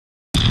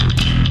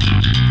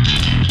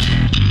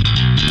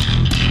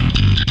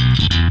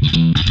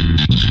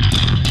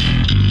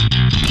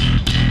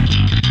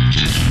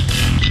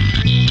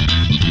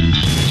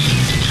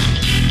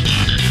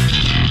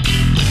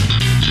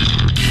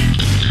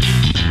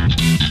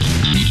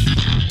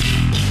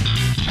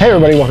Hey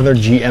everybody, welcome to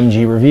their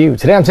GMG review.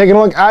 Today I'm taking a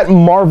look at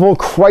Marvel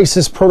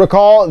Crisis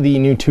Protocol, the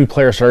new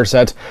 2-player starter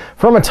set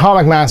from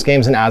Atomic Mass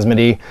Games and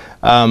Asmodee,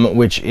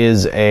 which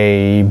is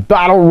a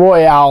battle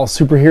royale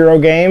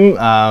superhero game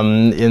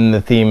in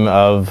the theme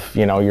of,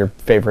 you know, your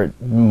favorite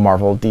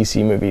Marvel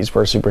DC movies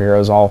where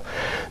superheroes all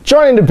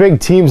join into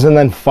big teams and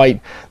then fight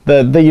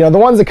the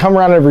ones that come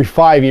around every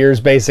 5 years,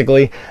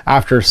 basically,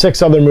 after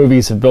 6 other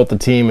movies have built the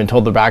team and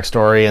told the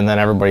backstory, and then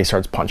everybody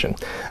starts punching.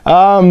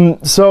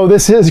 So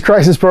this is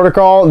Crisis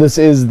Protocol. This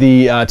is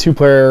the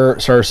 2-player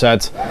starter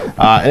set,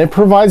 and it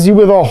provides you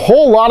with a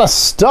whole lot of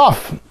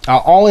stuff,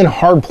 all in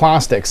hard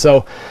plastic.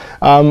 So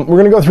we're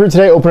going to go through it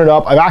today, open it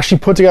up. I've actually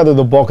put together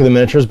the bulk of the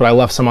miniatures, but I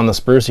left some on the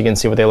sprue so you can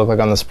see what they look like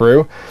on the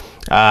sprue,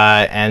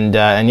 and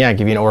yeah,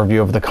 give you an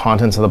overview of the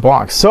contents of the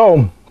box.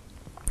 So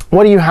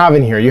what do you have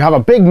in here? You have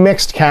a big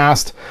mixed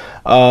cast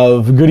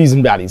of goodies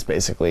and baddies,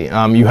 basically.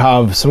 You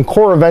have some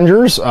core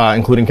Avengers,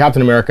 including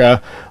Captain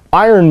America,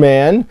 Iron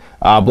Man,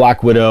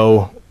 Black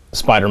Widow,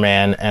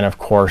 Spider-Man, and of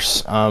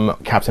course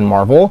Captain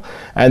Marvel,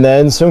 and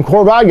then some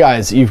core bad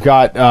guys. You've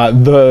got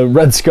the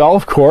Red Skull,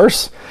 of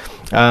course.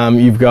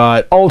 You've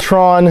got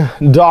Ultron,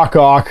 Doc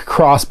Ock,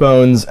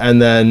 Crossbones,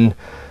 and then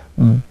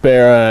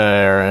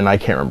Bear, and I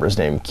can't remember his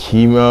name. I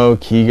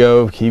can't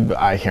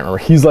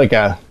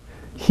remember.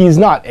 He's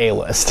not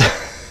A-list.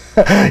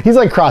 He's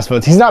like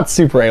Crossbones. He's not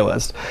super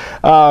A-list.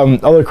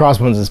 Although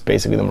Crossbones is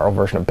basically the Marvel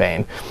version of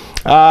Bane.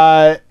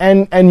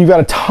 And you've got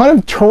a ton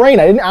of terrain.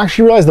 I didn't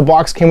actually realize the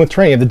box came with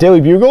terrain. You have the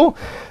Daily Bugle,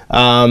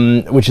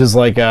 which is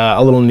like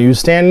a little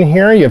newsstand in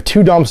here. You have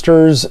 2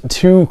 dumpsters,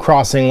 2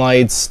 crossing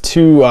lights,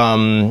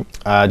 2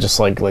 just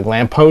like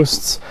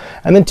lampposts,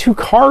 and then 2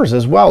 cars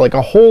as well. Like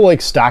a whole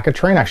stack of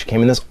terrain actually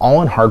came in this,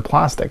 all in hard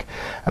plastic,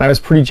 and I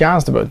was pretty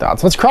jazzed about that.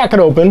 So let's crack it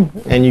open,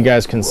 and you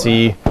guys can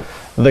see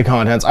the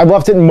contents. I've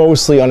left it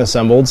mostly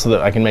unassembled so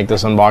that I can make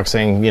this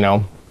unboxing, you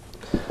know,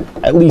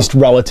 at least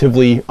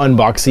relatively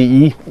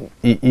unboxy-y.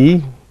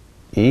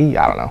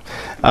 I don't know.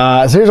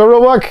 So here's our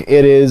rulebook.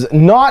 It is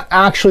not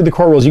actually the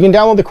core rules. You can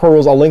download the core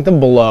rules. I'll link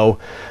them below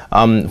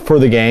for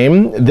the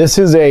game. This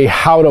is a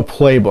how to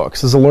play book.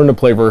 This is a learn to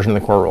play version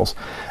of the core rules.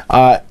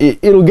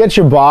 It'll get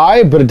you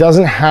by, but it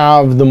doesn't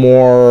have the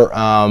more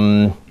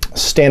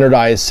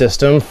standardized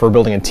system for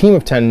building a team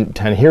of 10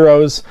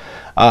 heroes.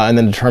 And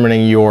then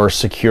determining your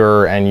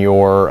secure and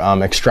your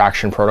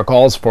extraction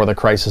protocols for the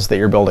crisis that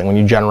you're building when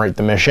you generate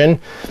the mission.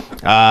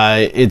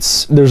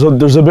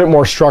 There's a bit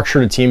more structure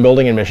to team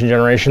building and mission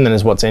generation than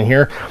is what's in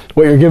here.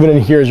 What you're given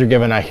in here is you're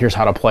given here's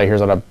how to play,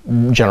 here's how to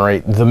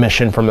generate the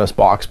mission from this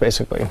box,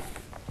 basically.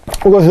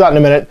 We'll go through that in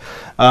a minute.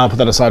 Put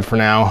that aside for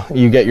now.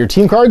 You get your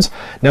team cards.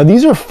 Now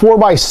these are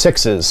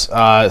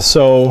 4x6s,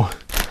 so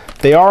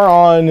they are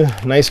on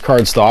nice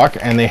cardstock,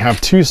 and they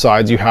have 2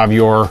 sides. You have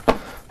your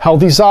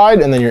healthy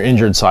side and then your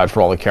injured side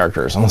for all the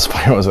characters. Let's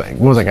find out what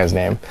was that guy's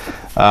name?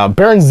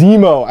 Baron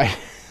Zemo.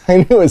 I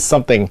knew it was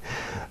something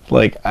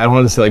like, I don't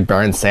want to say like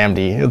Baron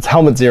Samdi. It's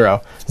Helmet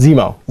Zero.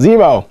 Zemo,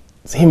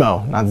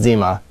 not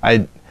Zima.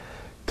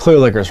 Clear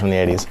liquors from the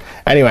 80s.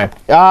 Anyway,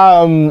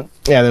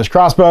 yeah, there's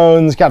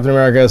Crossbones, Captain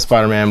America,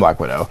 Spider-Man, Black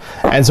Widow.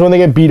 And so when they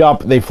get beat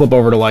up, they flip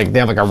over to they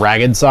have like a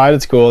ragged side.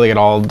 It's cool. They get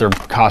all, their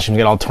costumes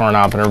get all torn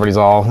up, and there's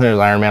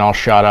Iron Man all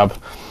shot up,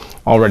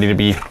 all ready to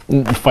be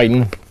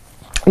fighting.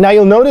 Now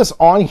you'll notice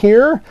on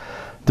here,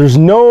 there's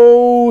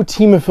no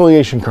team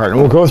affiliation card.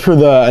 And we'll go through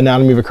the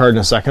anatomy of a card in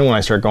a second when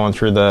I start going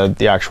through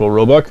the actual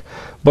rulebook.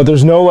 But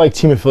there's no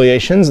team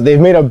affiliations. They've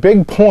made a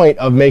big point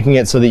of making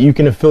it so that you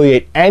can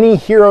affiliate any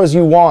heroes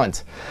you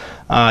want.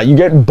 You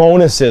get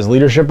bonuses,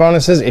 leadership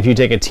bonuses, if you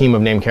take a team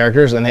of named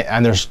characters, and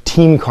there's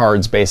team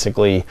cards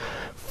basically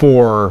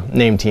for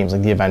named teams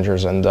like the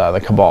Avengers and the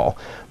Cabal.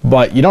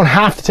 But you don't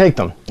have to take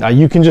them.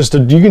 You can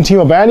team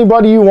up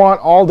anybody you want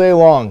all day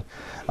long.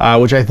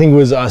 Which I think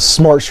was a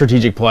smart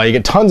strategic play. You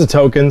get tons of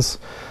tokens,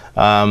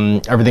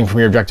 everything from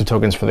your objective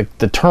tokens for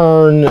the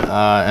turn,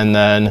 and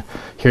then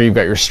here you've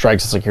got your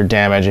strikes. It's like your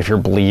damage if you're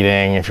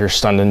bleeding, if you're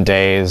stunned and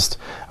dazed.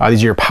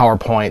 These are your power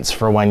points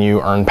for when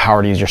you earn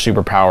power to use your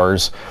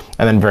superpowers,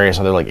 and then various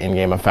other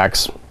in-game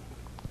effects.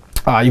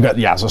 You've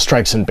got, so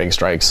strikes and big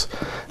strikes.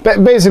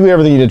 Basically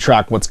everything you need to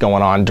track what's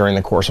going on during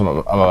the course of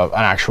an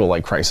actual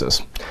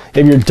crisis.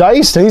 You have your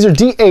dice, and these are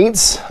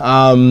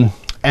D8s.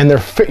 And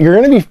you're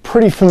going to be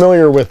pretty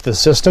familiar with the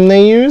system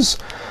they use.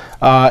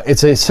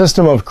 It's a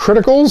system of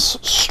criticals,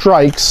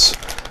 strikes,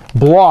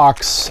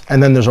 blocks,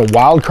 and then there's a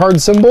wild card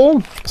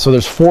symbol. So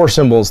there's 4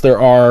 symbols. There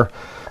are,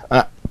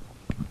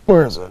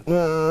 where is it?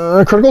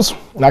 Criticals.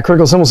 That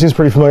critical symbol seems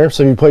pretty familiar.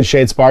 So if you played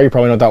Shadespire, you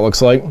probably know what that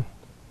looks like.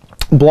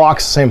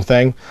 Blocks, same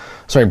thing.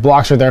 Sorry,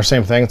 blocks right there,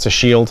 same thing. It's a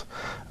shield.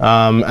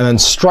 And then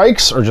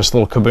strikes are just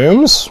little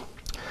kabooms.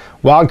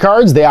 Wild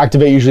cards, they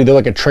activate usually, they're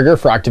like a trigger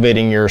for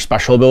activating your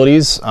special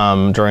abilities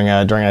during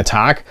an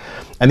attack.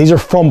 And these are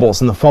fumbles,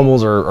 and the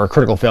fumbles are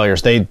critical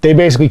failures. They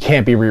basically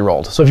can't be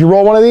re-rolled. So if you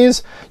roll one of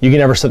these, you can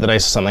never set the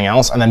dice to something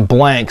else. And then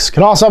blanks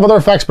can also have other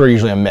effects, but are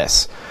usually a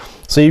miss.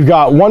 So you've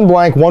got 1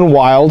 blank, 1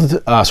 wild,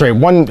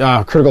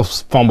 1 critical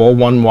fumble,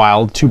 1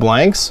 wild, 2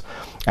 blanks.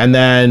 and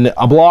then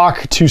a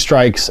block, 2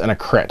 strikes, and a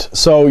crit.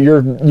 So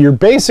you're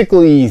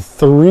basically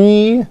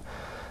 3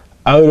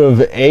 out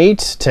of 8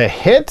 to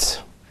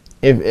hit.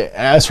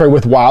 Sorry,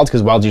 with wilds,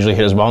 because wilds usually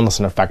hit as well unless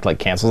an effect like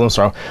cancels them.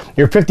 So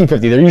you're 50-50.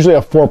 They're usually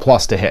a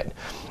 4+ to hit,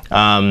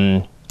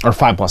 or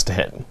 5+ to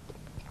hit.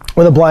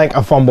 With a blank,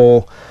 a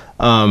fumble,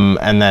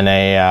 and then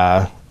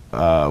a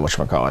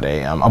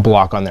a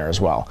block on there as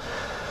well.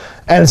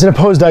 And it's an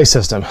opposed dice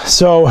system.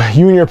 So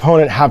you and your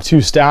opponent have 2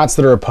 stats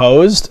that are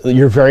opposed.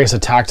 Your various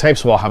attack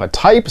types will have a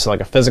type, so like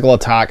a physical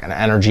attack, an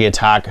energy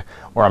attack,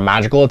 or a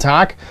magical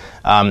attack.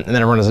 And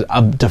then everyone has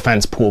a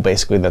defense pool,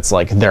 basically, that's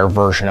like their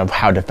version of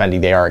how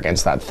defending they are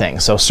against that thing.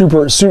 So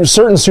certain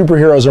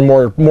superheroes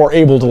are more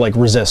able to like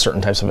resist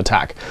certain types of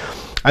attack.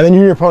 And then you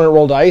and your opponent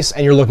roll dice,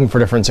 and you're looking for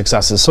different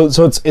successes. So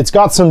it's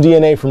got some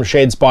DNA from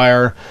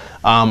Shadespire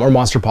or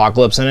Monster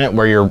Apocalypse in it,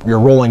 where you're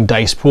rolling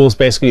dice pools,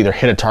 basically, either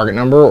hit a target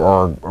number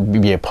or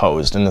be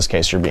opposed. In this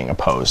case, you're being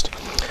opposed.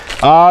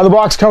 The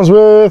box comes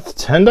with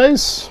 10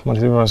 dice. 1, 2,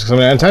 3, 4, 5, 6,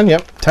 7, 8, 9, 10.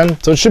 Yep,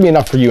 10. So it should be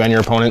enough for you and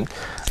your opponent.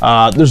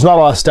 There's not a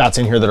lot of stats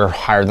in here that are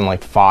higher than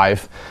like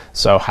 5.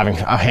 So having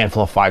a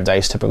handful of 5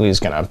 dice typically is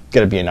gonna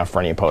be enough for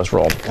any opposed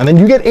roll. And then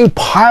you get a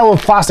pile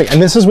of plastic.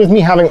 And this is with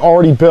me having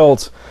already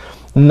built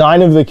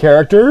 9 of the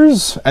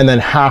characters and then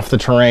half the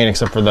terrain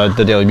except for the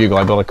Daily Bugle.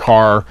 I built a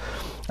car,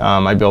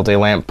 I built a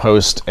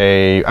lamppost,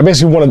 I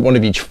basically one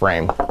of each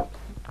frame.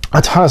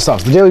 A ton of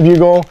stuff. The Daily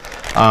Bugle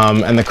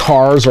and the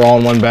cars are all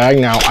in one bag.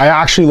 Now, I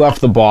actually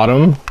left the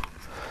bottom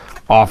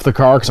off the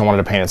car because I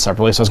wanted to paint it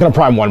separately. So I was going to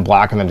prime one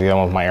black and then do the other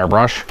one with my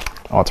airbrush.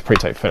 Oh, it's a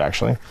pretty tight fit,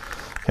 actually.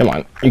 Come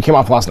on. You came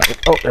off last night.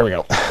 Oh, there we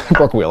go.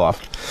 Broke a wheel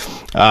off.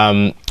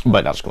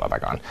 But I'll just glue that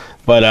back on.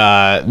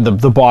 But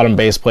the bottom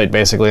base plate,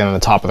 basically, and then the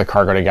top of the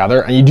car go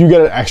together. And you do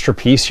get an extra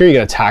piece here. You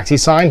get a taxi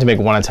sign to make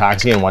one a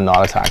taxi and one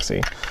not a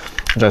taxi,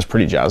 which I was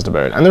pretty jazzed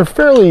about. And they're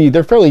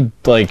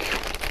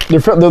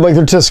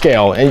to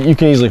scale, and you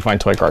can easily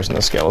find toy cars in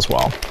this scale as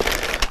well.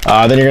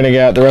 Then you're gonna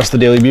get the rest of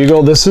the Daily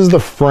Bugle. This is the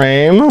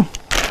frame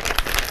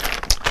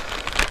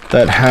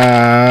that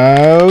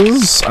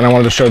has, and I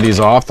wanted to show these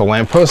off, the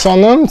lampposts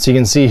on them. So you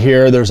can see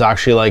here, there's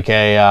actually like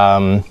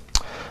a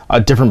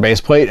different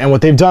base plate. And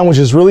what they've done, which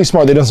is really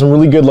smart, they've done some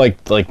really good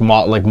like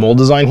mold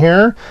design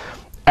here.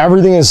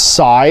 Everything is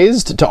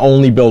sized to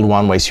only build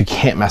one way, so you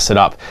can't mess it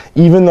up.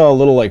 Even the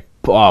little like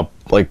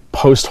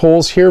post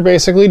holes here,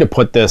 basically, to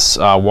put this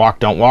walk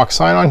don't walk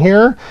sign on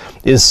here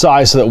is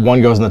sized so that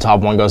one goes in the top,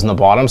 one goes in the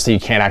bottom, so you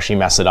can't actually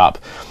mess it up,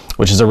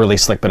 which is a really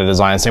slick bit of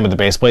design. And same with the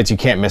base plates, you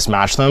can't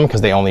mismatch them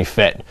because they only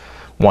fit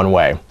one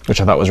way,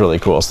 which I thought was really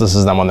cool. So this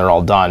is them when they're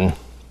all done.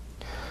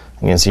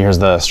 You can see here's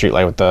the street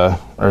light with the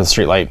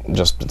street light,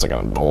 just it's like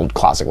an old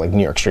classic like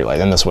New York street light.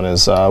 And this one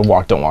is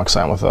walk don't walk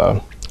sign with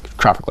a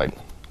traffic light,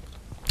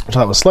 which I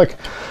thought was slick.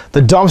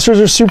 The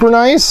dumpsters are super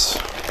nice.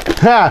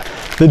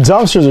 The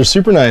dumpsters are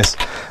super nice.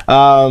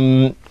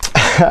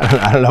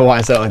 I don't know why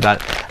I said it like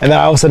that. And then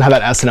I also had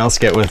that SNL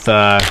skit with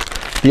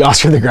the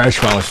Oscar the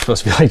Grouch one, which is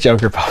supposed to be like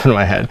Joker popping in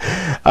my head.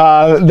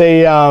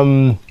 They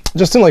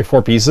just in like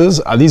 4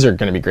 pieces. These are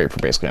going to be great for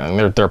basically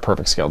anything. They're a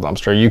perfect scale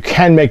dumpster. You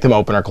can make them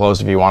open or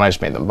closed if you want. I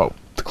just made them both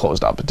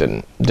closed up. It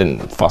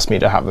didn't fuss me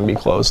to have them be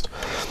closed.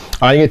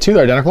 You get 2 that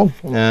are identical,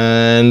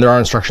 and there are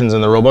instructions in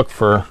the rulebook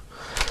for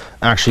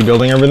actually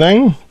building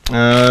everything.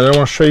 I want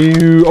to show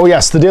you. Oh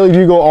yes, the Daily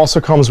Bugle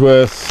also comes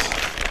with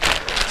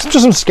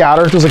just some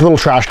scatter. There's like little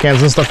trash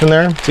cans and stuff in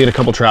there. So you get a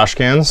couple trash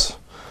cans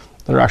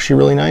that are actually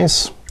really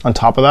nice. On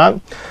top of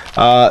that,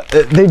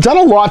 they've done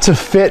a lot to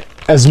fit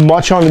as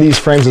much onto these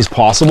frames as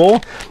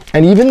possible,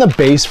 and even the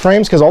base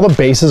frames, because all the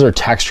bases are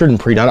textured and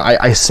pre-done.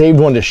 I saved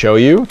one to show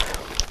you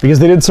because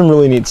they did some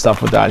really neat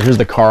stuff with that. Here's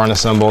the car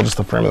unassembled, just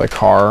the frame of the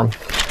car.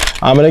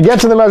 I'm gonna get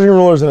to the measuring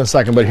rulers in a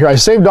second, but here I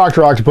saved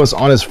Dr. Octopus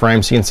on his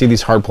frame, so you can see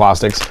these hard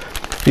plastics.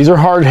 These are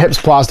hard hips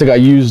plastic. I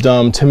used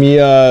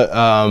Tamiya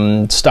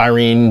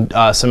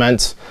styrene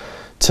cement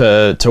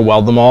to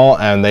weld them all,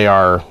 and they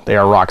are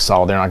rock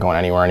solid. They're not going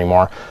anywhere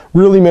anymore.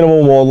 Really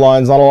minimal mold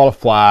lines, not a lot of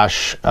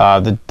flash.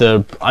 I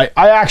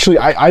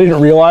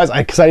didn't realize,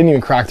 because I didn't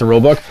even crack the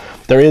rulebook,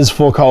 there is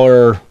full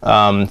color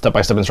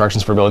step-by-step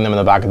instructions for building them in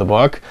the back of the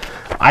book.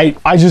 I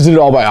just did it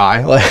all by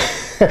eye. Like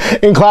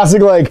in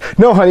classic, like,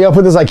 no honey, I'll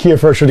put this IKEA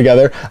furniture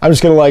together. I'm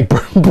just gonna like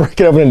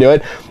break it open and do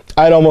it.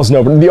 I had almost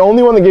no, but the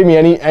only one that gave me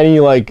any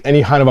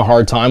kind of a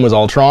hard time was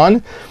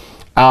Ultron.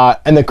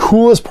 And the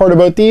coolest part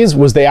about these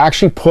was they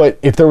actually put,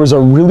 if there was a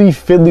really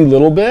fiddly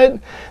little bit,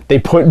 they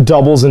put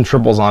doubles and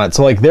triples on it.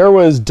 So like there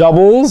was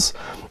doubles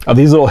of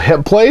these little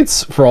hip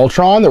plates for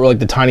Ultron that were like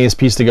the tiniest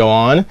piece to go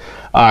on.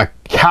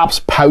 Cap's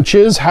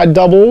pouches had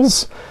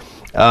doubles.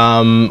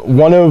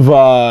 One of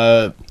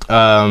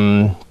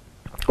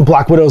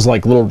Black Widow's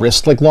like little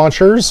wrist like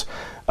launchers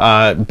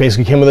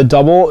basically came with a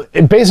double.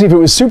 Basically, if it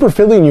was super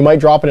fiddly and you might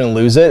drop it and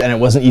lose it and it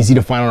wasn't easy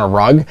to find on a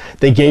rug,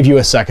 they gave you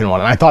a second one.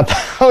 And I thought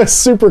that was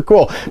super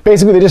cool.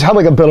 Basically, they just had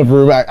like a bit of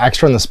room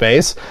extra in the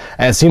space.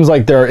 And it seems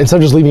like they're, instead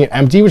of just leaving it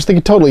empty, which they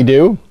could totally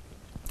do,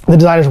 the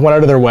designers went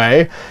out of their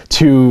way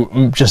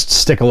to just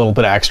stick a little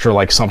bit of extra,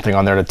 like something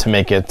on there to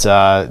make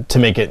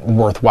it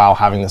worthwhile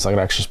having this like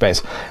extra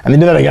space. And they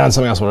did that again on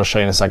something else, which I'll show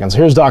you in a second. So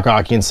here's Doc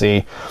Ock. You can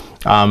see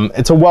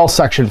it's a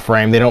well-sectioned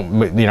frame. They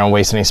don't, you know,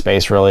 waste any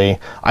space really.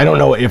 I don't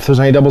know if there's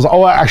any doubles.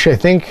 Oh, actually, I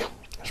think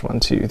there's 1,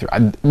 2, 3.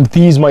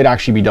 These might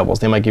actually be doubles.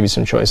 They might give you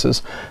some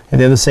choices. If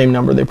they're the same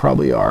number, they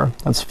probably are.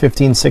 That's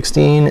 15,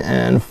 16,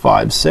 and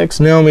 5, 6.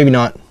 No, maybe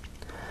not.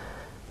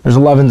 There's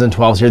 11s and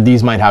 12s here.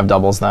 These might have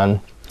doubles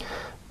then.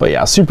 But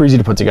yeah, super easy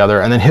to put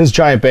together. And then his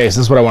giant base,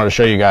 this is what I wanted to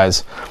show you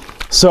guys.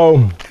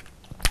 So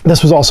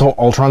this was also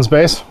Ultron's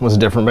base, was a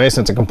different base.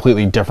 It's a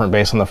completely different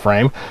base on the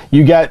frame.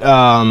 You get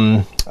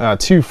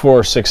 2,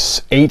 4,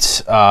 6,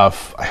 8, I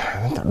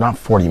think they're not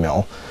 40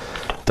 mil.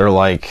 They're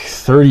like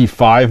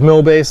 35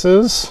 mil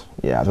bases.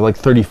 Yeah, they're like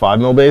 35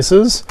 mil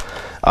bases.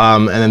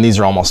 And then these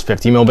are almost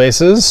 50 mil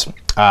bases.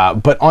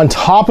 But on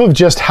top of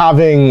just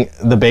having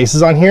the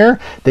bases on here,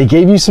 they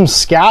gave you some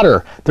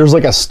scatter. There's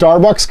like a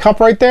Starbucks cup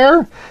right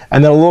there,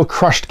 and then a little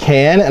crushed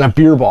can and a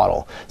beer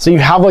bottle. So you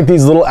have like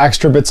these little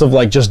extra bits of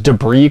like just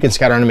debris you can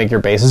scatter on to make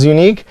your bases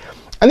unique.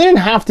 And they didn't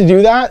have to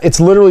do that. It's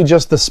literally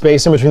just the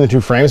space in between the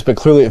two frames, but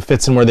clearly it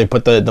fits in where they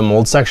put the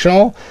mold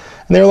sectional.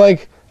 And they were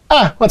like,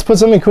 let's put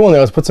something cool in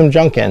there. Let's put some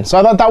junk in. So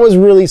I thought that was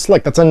really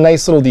slick. That's a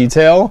nice little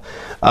detail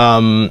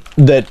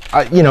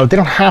that, you know, they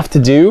don't have to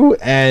do.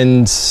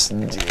 And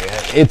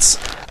it's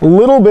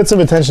little bits of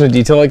attention to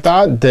detail like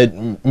that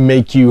that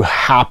make you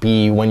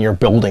happy when you're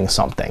building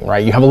something,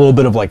 right? You have a little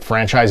bit of like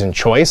franchise and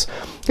choice,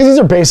 because these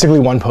are basically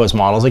one-pose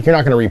models. Like, you're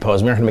not going to repose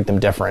them. You're not going to make them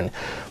different.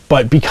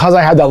 But because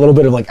I had that little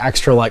bit of like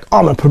extra, like, oh,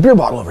 I'm going to put a beer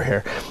bottle over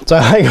here. So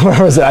I like,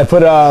 where was it? I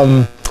put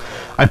a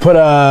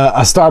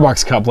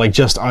Starbucks cup like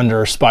just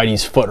under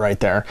Spidey's foot right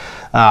there.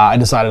 I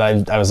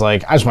decided I was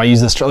like, I just want to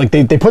use this. Like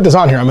they put this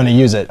on here, I'm going to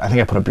use it. I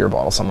think I put a beer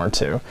bottle somewhere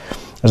too.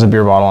 There's a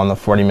beer bottle on the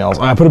 40 mils.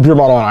 I put a beer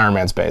bottle on Iron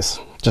Man's base.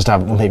 Just to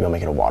have, well, maybe I'll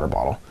make it a water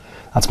bottle.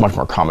 That's much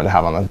more common to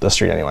have on the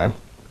street anyway.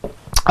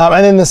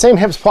 And then the same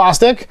hips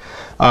plastic,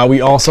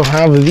 we also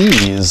have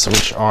these,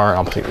 which are,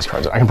 I'll take these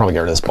cards out. I can probably get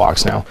rid of this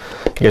box now.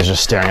 You guys are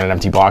just staring at an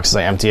empty box as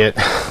I empty it.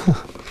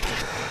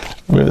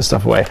 Move this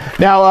stuff away.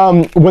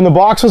 Now, when the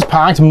box was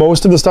packed,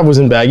 most of the stuff was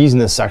in baggies in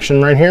this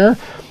section right here.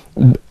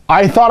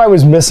 I thought I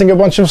was missing a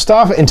bunch of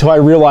stuff until I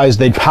realized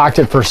they'd packed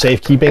it for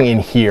safekeeping in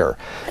here.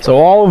 So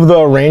all of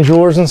the range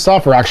rulers and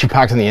stuff are actually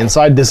packed on the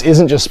inside. This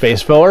isn't just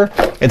space filler.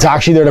 It's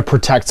actually there to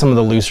protect some of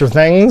the looser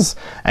things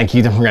and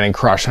keep them from getting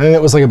crushed. I think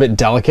it was like a bit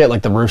delicate,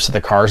 like the roofs of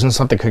the cars and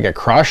stuff that could get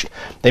crushed.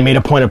 They made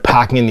a point of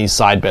packing in these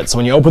side bits. So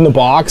when you open the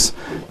box,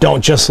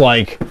 don't just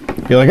like,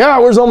 be like,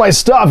 ah, where's all my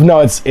stuff?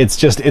 No,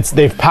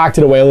 they've packed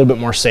it away a little bit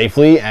more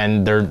safely,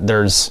 and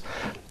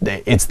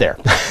it's there,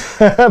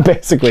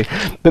 basically.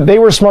 But they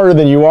were smarter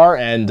than you are,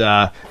 and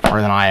or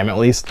than I am at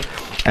least,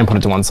 and put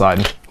it to one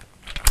side.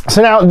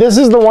 So now this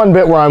is the one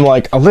bit where I'm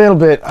like a little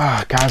bit,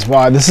 guys,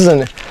 why? This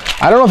isn't,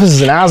 I don't know if this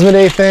is an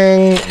Asmodee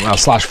thing,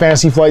 slash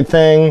Fantasy Flight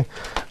thing,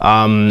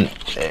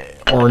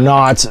 or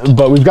not,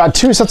 but we've got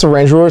two sets of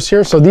range rulers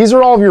here. So these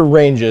are all of your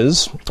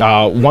ranges,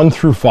 1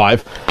 through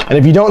 5. And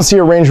if you don't see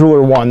a range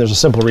ruler 1, there's a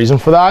simple reason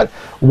for that.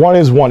 1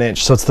 is 1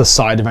 inch, so it's the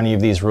side of any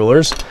of these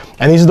rulers.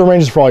 And these are the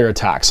ranges for all your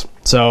attacks.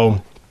 So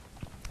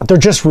they're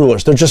just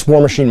rulers. They're just War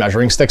Machine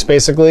measuring sticks,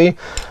 basically.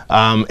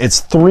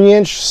 It's 3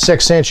 inch,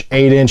 6 inch,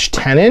 8 inch,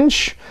 10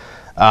 inch.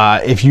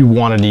 If you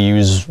wanted to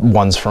use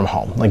ones from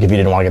home, like if you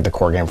didn't want to get the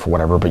core game for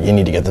whatever, but you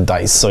need to get the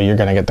dice, so you're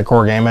going to get the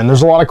core game. And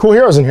there's a lot of cool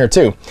heroes in here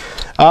too.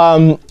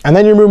 And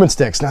then your movement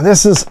sticks. Now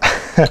this is,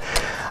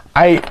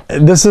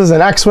 this is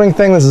an X-Wing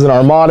thing. This is an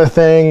Armada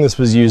thing. This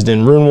was used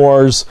in Rune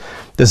Wars.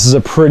 This is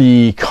a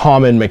pretty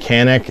common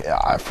mechanic.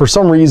 For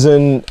some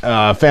reason,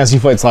 Fantasy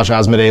Flight slash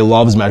Asmodee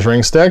loves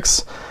measuring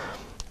sticks.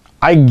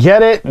 I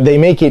get it. They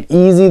make it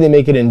easy. They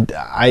make it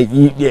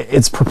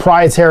it's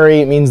proprietary.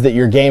 It means that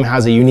your game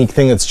has a unique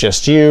thing that's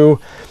just you.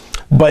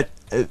 But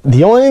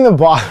the only thing that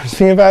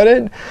bothers me about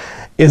it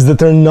is that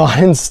they're not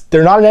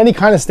in any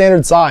kind of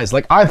standard size.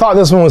 Like, I thought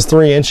this one was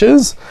 3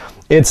 inches.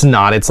 It's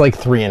not. It's like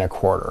 3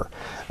 1/4.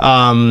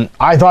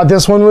 I thought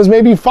this one was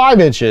maybe 5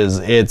 inches.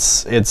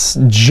 It's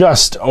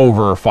just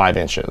over 5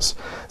 inches.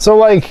 So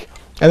like,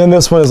 and then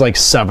this one is like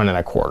 7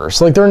 1/4.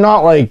 So like,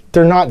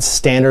 they're not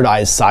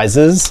standardized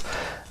sizes.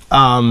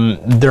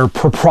 They're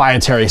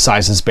proprietary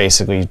sizes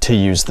basically to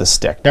use the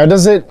stick. Now,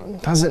 does it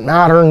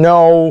matter?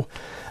 No.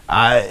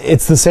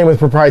 It's the same with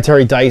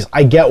proprietary dice.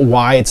 I get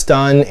why it's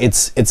done.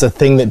 It's a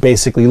thing that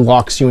basically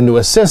locks you into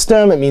a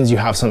system. It means you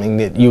have something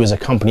that you as a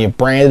company have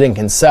branded and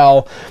can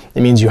sell. It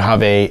means you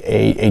have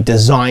a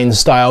design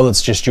style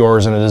that's just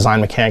yours and a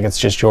design mechanic that's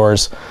just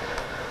yours.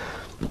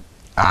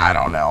 I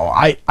don't know.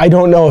 I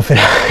don't know if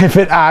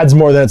it adds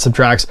more than it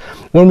subtracts.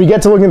 When we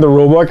get to looking at the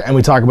rulebook and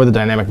we talk about the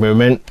dynamic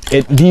movement,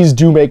 these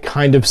do make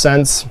kind of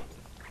sense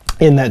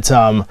in that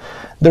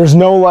there's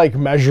no like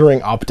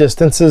measuring up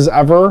distances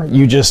ever.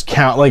 You just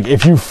count, like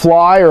if you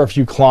fly or if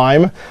you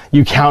climb,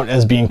 you count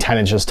as being 10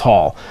 inches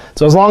tall.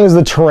 So as long as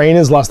the terrain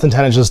is less than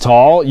 10 inches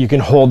tall, you can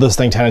hold this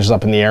thing 10 inches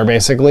up in the air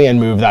basically and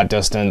move that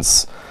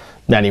distance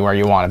anywhere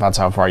you want if that's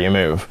how far you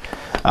move.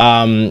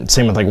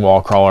 Same with like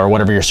wall crawler or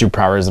whatever your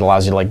superpower is that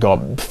allows you to like go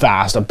up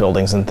fast up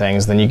buildings and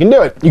things, then you can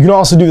do it. You can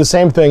also do the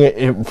same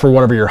thing for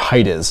whatever your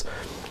height is.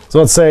 So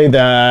let's say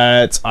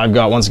that I've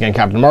got, once again,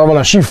 Captain Marvel.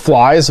 Now she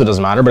flies, so it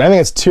doesn't matter, but I think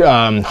it's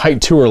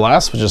height 2 or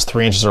less, which is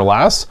 3 inches or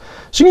less.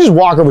 She can just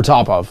walk over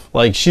top of,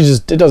 like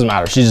it doesn't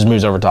matter. She just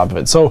moves over top of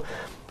it. So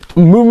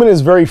movement is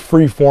very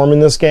free form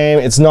in this game.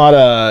 It's not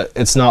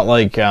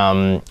like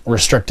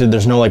restricted.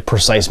 There's no like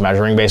precise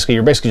measuring. Basically,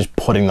 you're basically just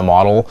putting the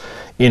model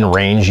in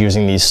range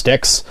using these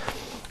sticks.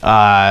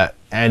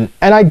 And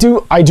I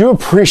do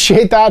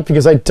appreciate that,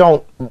 because I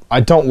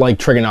don't like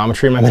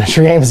trigonometry in my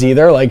miniature games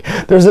either. Like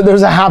there's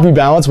a happy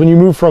balance when you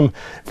move from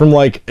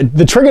like,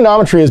 the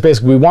trigonometry is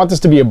basically, we want this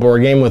to be a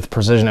board game with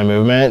precision and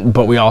movement,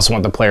 but we also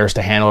want the players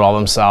to handle it all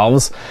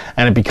themselves,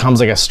 and it becomes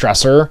like a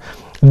stressor.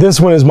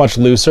 This one is much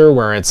looser,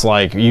 where it's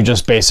like you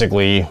just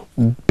basically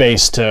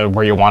base to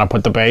where you want to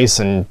put the base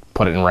and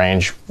put it in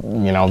range.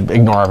 You know,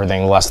 ignore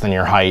everything less than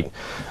your height,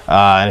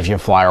 and if you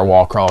fly or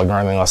wall crawl, ignore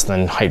anything less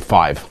than height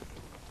 5.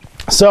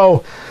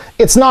 So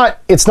it's not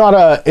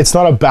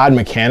a bad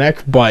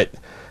mechanic, but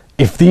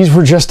if these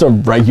were just a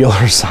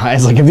regular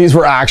size, like if these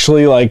were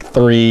actually like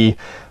 3,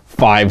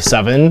 5,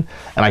 7,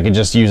 and I could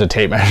just use a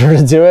tape measure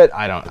to do it,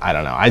 I don't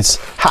know.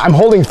 I'm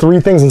holding 3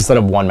 things instead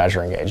of 1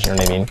 measuring gauge. You know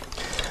what I mean?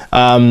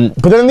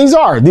 But then these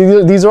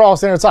are all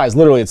standard size.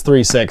 Literally, it's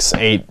 3, 6,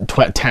 8,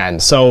 10.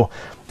 So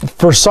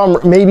for some,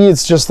 maybe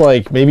it's just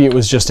like, maybe it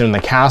was just in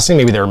the casting,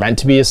 maybe they were meant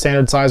to be a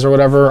standard size or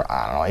whatever.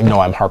 I don't know, even though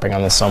I'm harping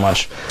on this so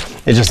much.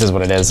 It just is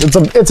what it is.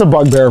 It's a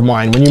bugbear of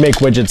mine. When you make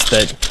widgets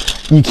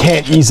that you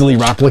can't easily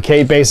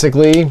replicate,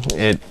 basically,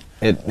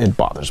 it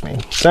bothers me.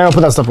 So I'll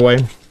put that stuff away.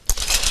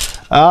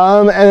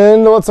 And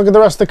then let's look at the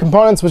rest of the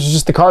components, which is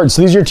just the cards.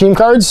 So these are your team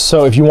cards.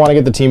 So if you want to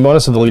get the team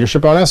bonus or the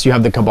leadership bonus, you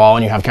have the Cabal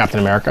and you have Captain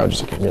America,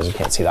 just in case you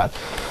can't see that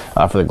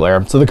for the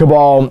glare. So the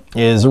Cabal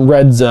is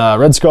Red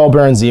Skull,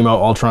 Baron Zemo,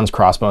 Ultron's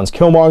Crossbones,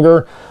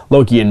 Killmonger,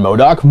 Loki, and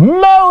MODOK.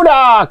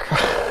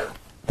 MODOK!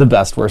 The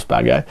best, worst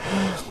bad guy.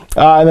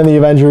 And then the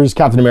Avengers,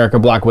 Captain America,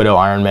 Black Widow,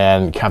 Iron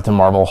Man, Captain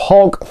Marvel,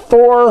 Hulk,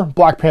 Thor,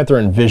 Black Panther,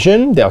 and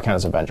Vision. They all count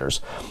as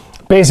Avengers.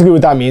 Basically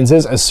what that means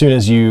is, as soon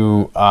as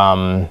you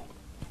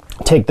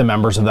take the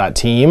members of that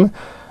team,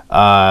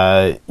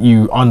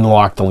 you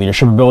unlock the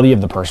leadership ability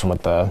of the person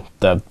with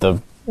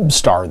the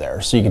star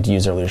there, so you get to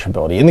use their leadership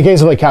ability. In the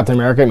case of like Captain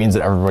America, it means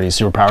that everybody's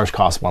superpowers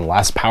cost 1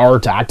 less power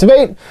to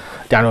activate,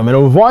 down to a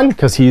minimum of 1,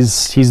 because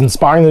he's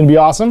inspiring them to be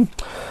awesome.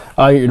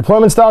 Your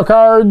deployment style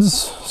cards.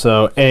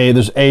 So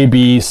there's A,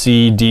 B,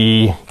 C,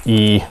 D,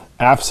 E,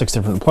 F, 6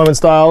 different deployment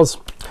styles.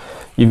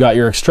 You've got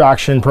your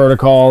extraction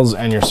protocols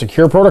and your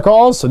secure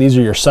protocols. So these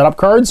are your setup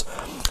cards.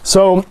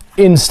 So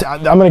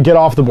I'm going to get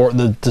off the board,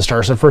 the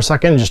star set for a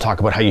second, and just talk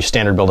about how you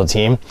standard build a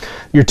team.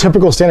 Your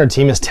typical standard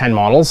team is 10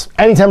 models,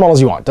 any 10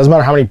 models you want. Doesn't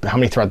matter how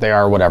many threat they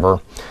are or whatever.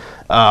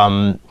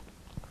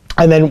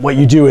 And then what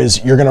you do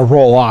is you're going to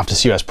roll off to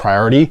see who has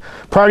priority.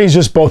 Priority is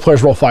just both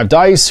players roll 5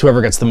 dice.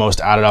 Whoever gets the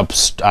most added up,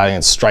 I think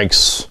it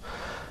strikes,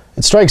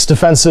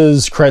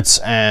 defenses,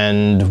 crits,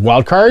 and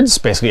wild cards.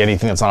 Basically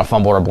anything that's not a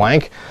fumble or a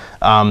blank.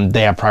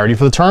 They have priority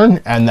for the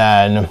turn, and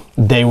then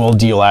they will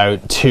deal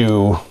out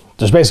 2.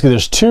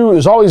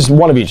 There's always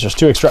 1 of each. There's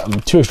 2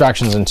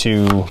 extractions and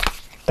 2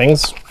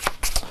 things.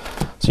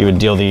 So you would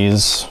deal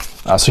these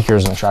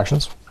secures and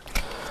extractions.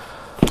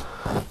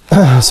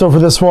 So for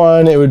this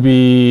one, it would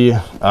be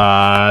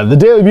the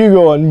Daily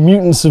Bugle and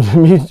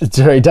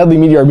Deadly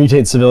Meteor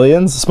mutate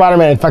civilians.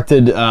 Spider-Man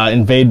infected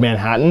invade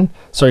Manhattan.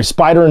 Sorry,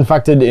 Spider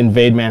infected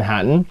invade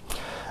Manhattan.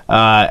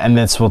 And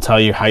this will tell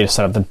you how you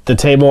set up the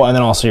table, and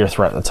then also your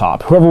threat at the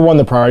top. Whoever won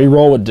the priority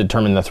roll would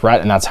determine the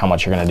threat, and that's how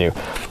much you're going to do.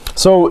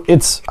 So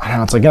it's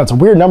a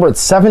weird number. It's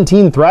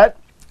 17 threat,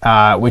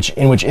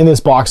 in this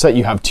box set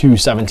you have 2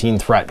 17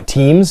 threat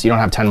teams. You don't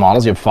have 10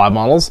 models, you have 5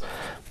 models,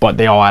 but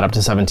they all add up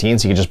to 17,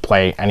 so you can just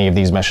play any of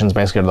these missions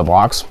basically out of the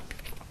box.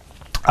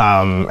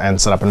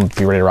 And set up and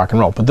be ready to rock and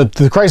roll. But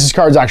the crisis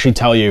cards actually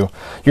tell you,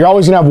 you're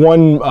always gonna have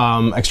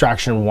 1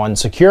 extraction, 1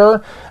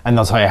 secure, and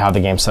they'll tell you how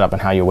the game's set up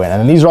and how you win. And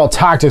then these are all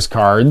tactics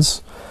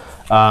cards.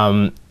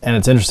 And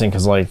it's interesting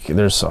because like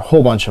there's a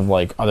whole bunch of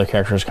like other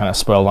characters kind of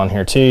spoiled on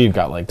here too. You've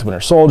got like the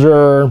Winter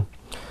Soldier,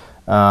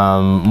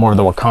 more of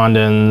the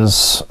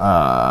Wakandans,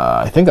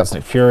 I think that's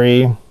Nick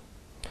Fury,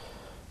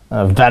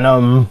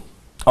 Venom,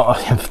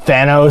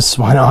 Thanos,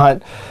 why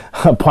not?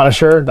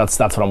 Punisher, that's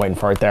what I'm waiting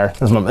for right there.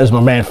 There's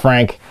my man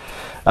Frank.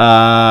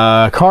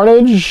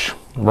 Carnage,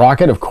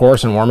 Rocket, of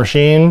course, and War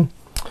Machine.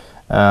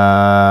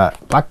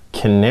 Black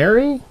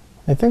Canary,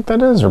 I think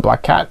that is, or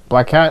Black Cat.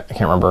 I can't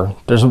remember.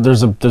 There's a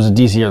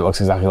DC here that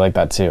looks exactly like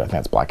that too. I think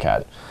it's Black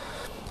Cat.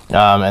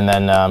 And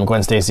then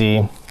Gwen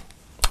Stacy,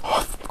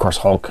 of course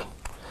Hulk.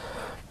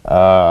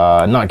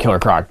 Not Killer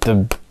Croc,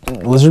 the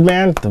Lizard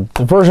Man,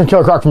 the version of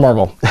Killer Croc from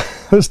Marvel.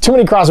 There's too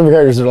many crossover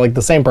characters that are like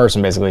the same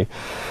person basically.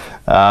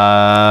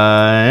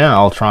 Yeah,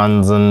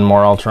 Ultrons and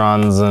more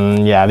Ultrons,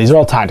 and yeah, these are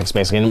all tactics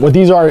basically. And what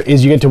these are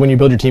is you get to, when you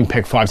build your team,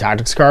 pick 5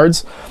 tactics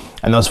cards,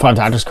 and those 5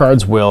 tactics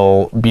cards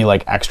will be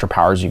like extra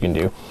powers you can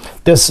do.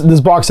 This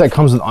box set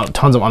comes with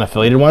tons of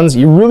unaffiliated ones.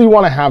 You really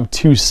want to have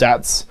 2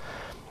 sets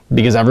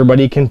because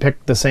everybody can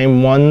pick the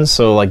same ones,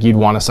 so like you'd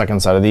want a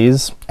second set of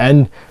these.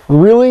 And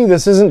really,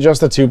 this isn't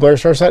just a 2-player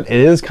starter set, it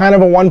is kind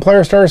of a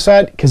 1-player starter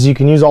set because you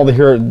can use all the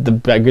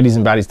goodies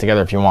and baddies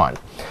together if you want.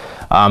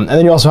 And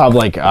then you also have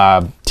like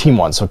team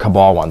ones, so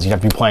Cabal ones. You'd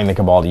have to be playing the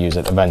Cabal to use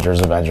it.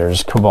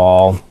 Avengers,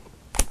 Cabal,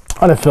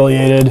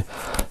 unaffiliated.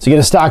 So you get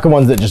a stack of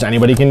ones that just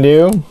anybody can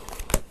do.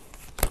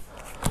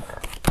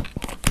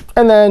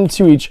 And then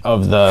 2 each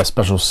of the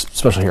special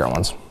hero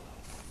ones.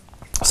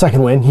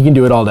 Second win, he can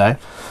do it all day.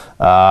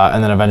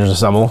 And then Avengers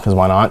Assemble, because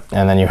why not?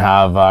 And then you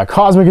have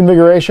Cosmic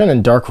Invigoration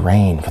and Dark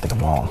Rain for the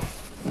Cabal.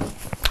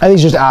 And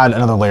these just add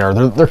another layer.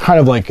 They're kind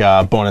of like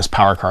a bonus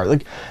power card.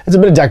 Like, it's a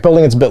bit of deck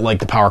building. It's a bit like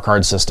the power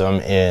card system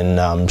in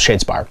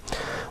Shadespire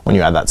when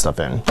you add that stuff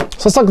in.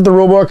 So let's look at the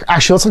rulebook.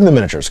 Actually, let's look at the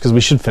miniatures because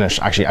we should finish.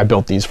 Actually, I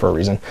built these for a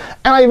reason.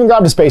 And I even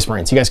grabbed a Space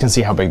Marine so you guys can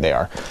see how big they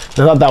are. I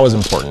thought that was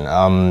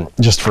important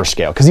just for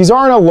scale because these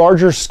are in a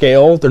larger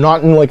scale. They're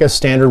not in like a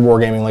standard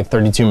wargaming like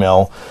 32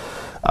 mil.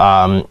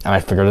 And I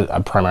figured a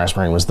Primaris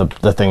Marine was the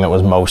thing that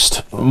was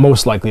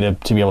most likely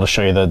to be able to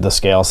show you the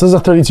scale. So this is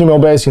a 32 mil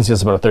base. You can see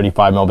it's about a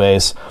 35 mil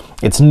base.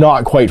 It's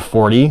not quite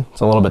 40.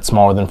 It's a little bit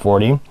smaller than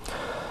 40.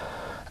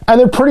 And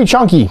they're pretty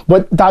chunky,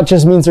 but that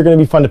just means they're going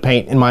to be fun to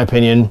paint, in my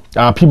opinion.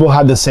 People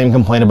had the same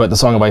complaint about the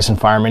Song of Ice and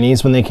Fire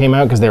minis when they came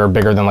out because they were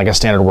bigger than like a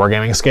standard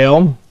wargaming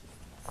scale.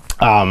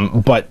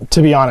 But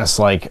to be honest,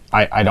 like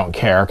I don't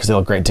care because they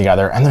look great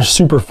together and they're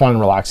super fun and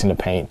relaxing to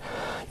paint.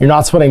 You're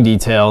not sweating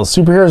details.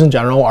 Superheroes in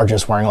general are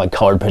just wearing like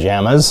colored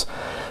pajamas,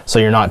 so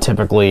you're not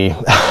typically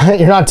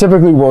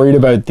worried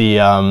about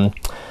the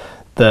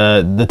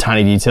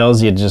tiny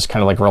details. You just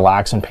kind of like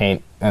relax and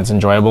paint, and it's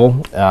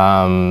enjoyable.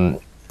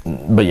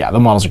 But yeah, the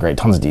models are great,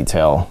 tons of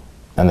detail,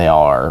 and they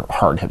all are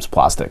hard hips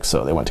plastic,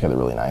 so they went together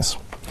really nice.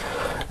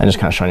 And just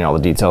kind of showing you all the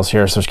details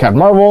here. So there's Captain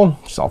Marvel,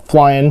 she's all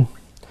flying,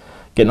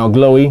 getting all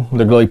glowy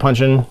with her glowy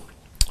punching.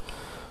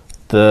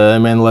 The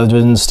Man of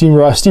Legend, Steve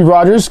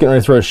Rogers, getting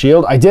ready to throw a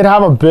shield. I did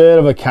have a bit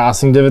of a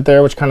casting divot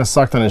there, which kind of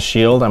sucked on his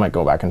shield. I might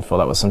go back and fill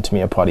that with some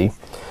Tamiya putty.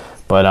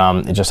 But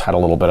it just had a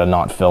little bit of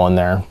not fill in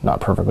there, not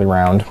perfectly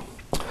round.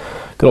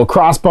 Good old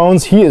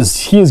Crossbones. He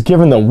is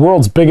giving the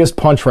world's biggest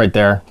punch right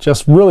there.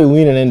 Just really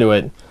leaning into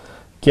it.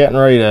 Getting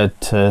ready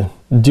to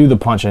do the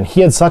punching.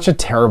 He had such a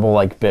terrible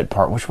like bit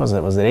part. Which was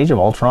it? Was it Age of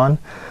Ultron?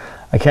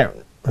 I can't,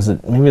 was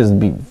it, maybe it was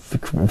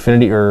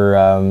Infinity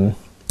or...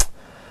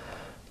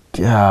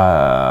 the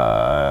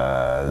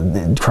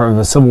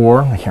Civil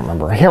War. I can't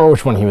remember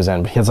which one he was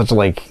in, but he had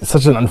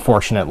such an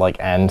unfortunate like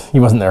end. He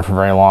wasn't there for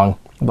very long.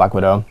 Black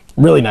Widow,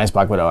 really nice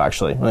Black Widow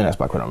actually, really nice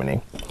Black Widow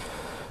mini.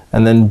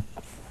 And then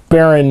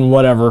Baron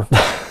whatever,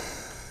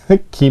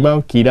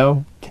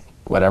 keto,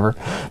 whatever.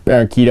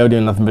 Baron Keto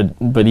doing nothing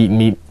but eating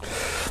meat.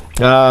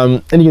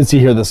 And you can see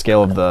here the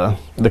scale of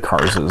the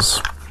cars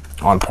is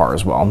on par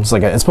as well. It's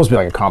supposed to be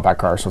like a compact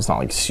car, so it's not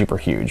like super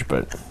huge,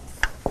 but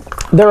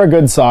they're a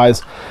good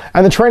size,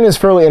 and the terrain is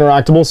fairly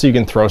interactable, so you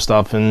can throw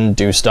stuff and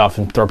do stuff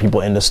and throw people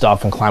into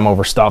stuff and climb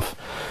over stuff,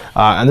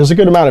 and there's a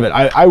good amount of it.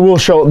 I will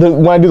show,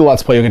 when I do the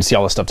Let's Play, you'll get to see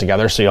all this stuff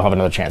together, so you'll have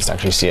another chance to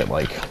actually see it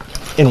like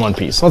in one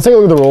piece. So let's take a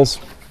look at the rules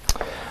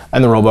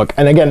and the rulebook.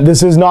 And again,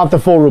 this is not the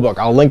full rulebook.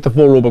 I'll link the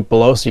full rulebook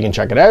below so you can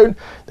check it out.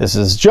 This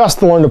is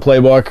just the Learn to Play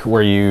book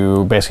where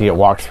you basically get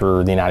walked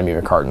through the anatomy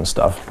of a card and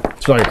stuff.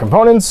 So all your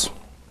components.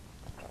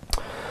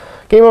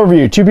 Game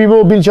overview. 2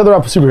 people beat each other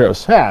up with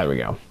superheroes. Yeah, there we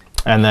go.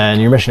 And then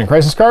your mission and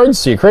crisis cards.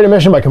 So you create a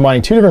mission by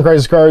combining 2 different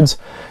crisis cards.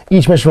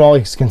 Each mission will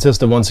always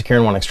consist of 1 secure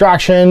and 1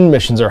 extraction.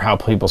 Missions are how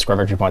people score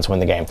victory points to win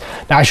the game.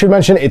 Now I should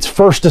mention it's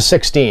 1st to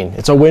 16.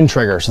 It's a win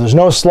trigger. So there's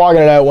no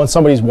slogging it out. Once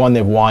somebody's won,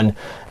 they've won.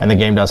 And the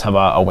game does have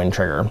a win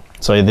trigger.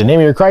 So the name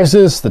of your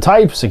crisis, the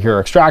type, secure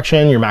or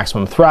extraction, your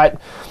maximum threat.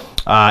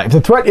 If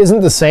the threat isn't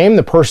the same,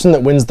 the person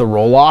that wins the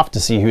roll-off to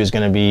see who's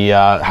going to be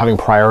having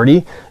priority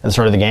at the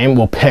start of the game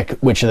will pick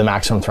which of the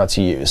maximum threats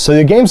you use. So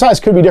the game size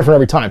could be different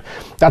every time.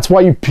 That's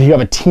why you have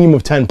a team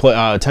of 10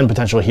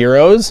 potential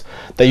heroes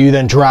that you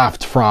then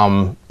draft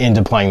from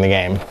into playing the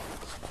game.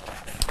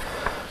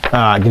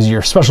 Gives you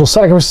your special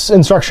set of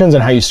instructions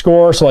and how you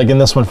score. So like in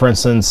this one, for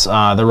instance,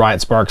 the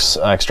Riot Sparks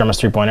Extremis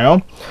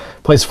 3.0.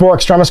 Place 4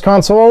 Extremis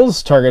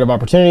consoles. Target of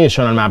opportunity is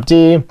shown on map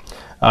D.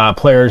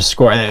 Players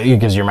score, it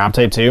gives you your map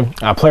type too.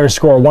 Players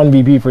score 1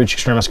 BP for each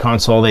Extremis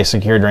console they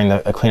secure during the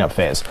cleanup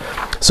phase.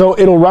 So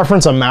it'll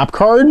reference a map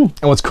card,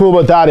 and what's cool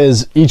about that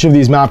is each of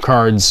these map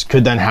cards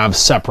could then have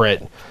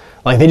separate,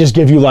 like they just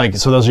give you like,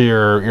 so those are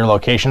your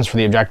locations for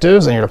the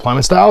objectives and your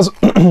deployment styles,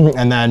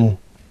 and then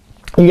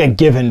you get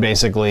given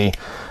basically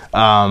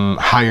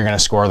how you're going to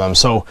score them.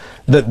 So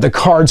the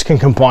cards can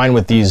combine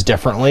with these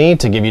differently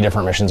to give you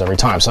different missions every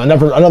time. So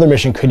another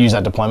mission could use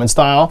that deployment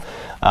style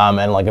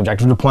and like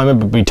objective deployment,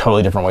 but be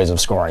totally different ways of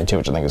scoring too,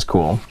 which I think is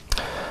cool.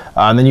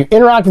 And then you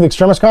interact with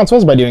Extremis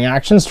consoles by doing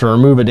actions to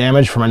remove a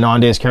damage from a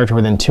non-dazed character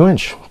within 2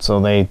 inch. So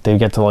they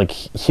get to like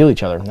heal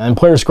each other. And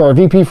players score a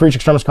VP for each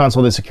Extremis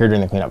console they secure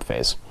during the cleanup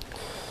phase.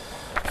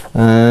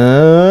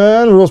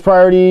 And rules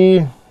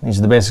priority. These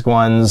are the basic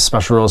ones.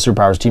 Special rules,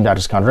 superpowers, team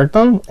tactics contradict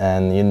them.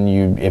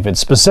 And if it's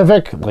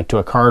specific, like to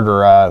a card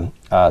or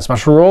a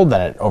special rule,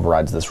 then it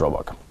overrides this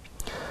rulebook.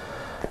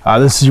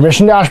 This is your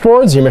mission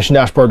dashboard. So your mission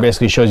dashboard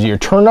basically shows you your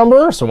turn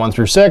number, so 1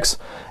 through 6,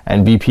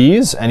 and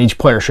VPs. And each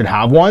player should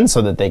have one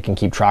so that they can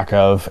keep track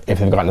of if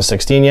they've gotten to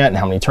 16 yet and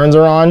how many turns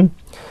are on.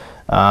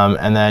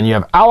 And then you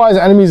have allies,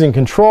 enemies, and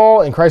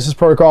control. In Crisis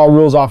Protocol,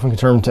 rules often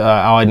term to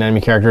allied and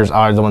enemy characters.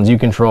 Allies are the ones you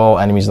control,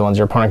 enemies are the ones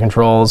your opponent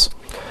controls.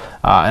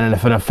 And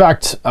if an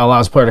effect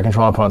allows player to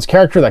control an opponent's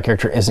character, that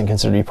character isn't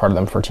considered to be part of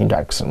them for team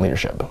tactics and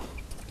leadership.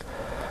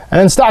 And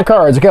then stat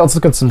cards. Okay, let's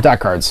look at some stat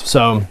cards.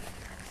 So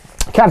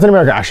Captain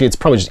America, actually, it's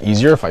probably just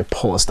easier if I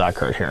pull a stat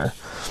card here.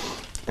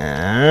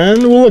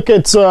 And we'll look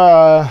at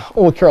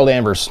Carol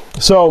Danvers.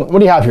 So what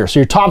do you have here?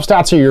 So your top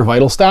stats are your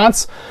vital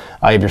stats.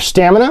 You have your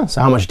stamina, so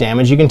how much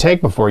damage you can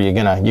take before you're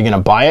gonna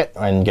buy it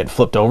and get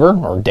flipped over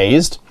or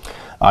dazed.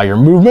 Your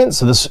movement,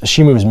 so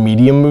she moves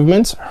medium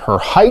movement. Her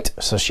height,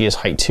 so she is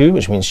height 2,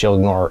 which means she'll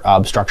ignore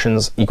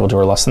obstructions equal to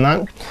or less than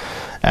that.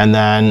 And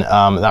then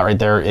that right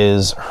there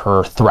is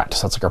her threat,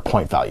 so that's like her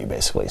point value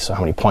basically, so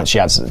how many points she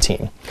adds to the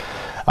team.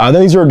 Then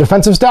these are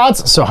defensive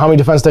stats, so how many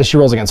defense dice she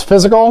rolls against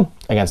physical,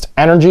 against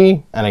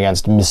energy, and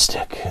against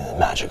mystic,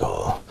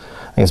 magical.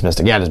 I think it's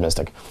mystic, yeah it is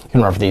mystic. You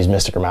can remember if these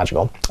mystic or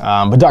magical.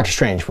 But Doctor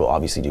Strange will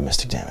obviously do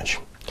mystic damage.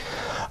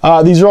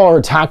 These are all her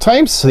attack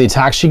types, so the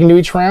attacks she can do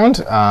each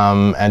round,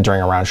 and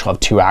during a round she'll have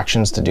 2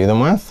 actions to do them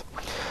with.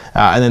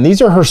 And then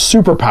these are her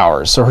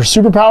superpowers. So her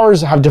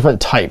superpowers have different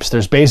types.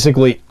 There's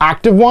basically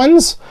active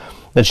ones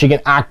that she can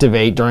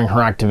activate during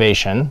her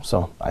activation.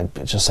 So I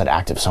just said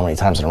active so many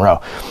times in a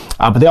row.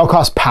 But they all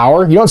cost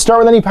power. You don't start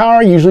with any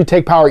power. You usually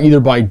take power either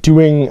by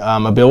doing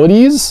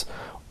abilities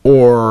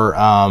or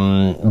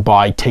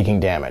by taking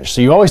damage.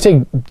 So you always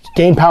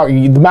gain power.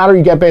 The madder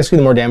you get, basically,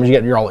 the more damage you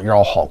get. You're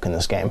all Hulk in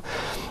this game.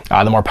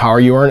 The more power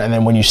you earn, and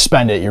then when you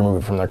spend it, you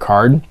remove it from their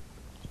card.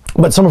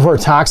 But some of her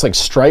attacks, like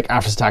Strike,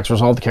 after this attack's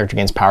resolved, the character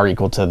gains power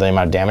equal to the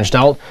amount of damage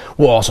dealt,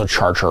 will also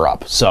charge her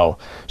up. So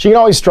she can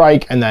always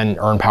strike and then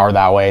earn power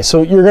that way.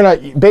 So you're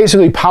gonna,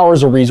 basically power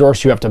is a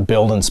resource you have to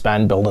build and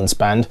spend,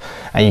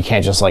 and you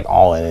can't just like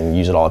all in and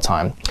use it all the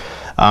time.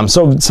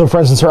 So for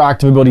instance, her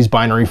active ability is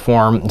binary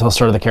form. Until the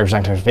start of the character's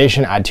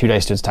activation, add 2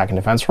 dice to its attack and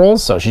defense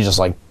rolls. So she's just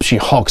like, she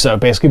hulks out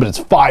basically, but it's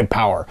 5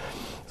 power.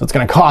 So it's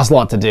gonna cost a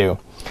lot to do.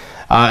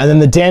 And then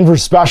the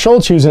Danvers Special,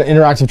 choose an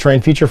interactive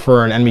terrain feature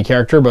for an enemy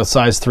character, both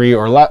size 3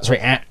 or less,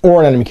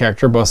 or an enemy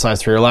character, both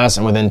size 3 or less,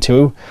 and within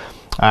 2,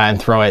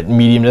 and throw at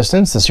medium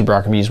distance. The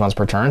superpower can be used once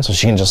per turn, so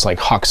she can just like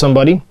huck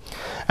somebody.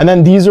 And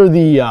then these are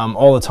the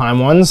all the time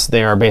ones.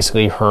 They are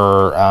basically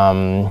her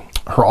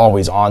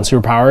always on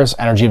superpowers.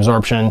 Energy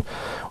absorption.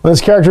 When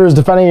this character is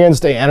defending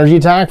against an energy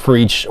attack for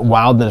each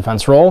wild in the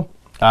defense roll,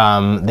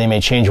 they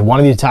may change one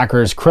of the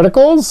attacker's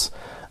criticals,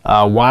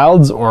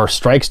 wilds, or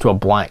strikes to a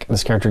blank.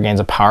 This character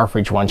gains a power for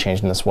each one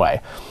changed in this way.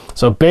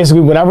 So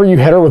basically, whenever you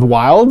hit her with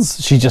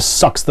wilds, she just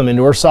sucks them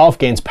into herself,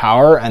 gains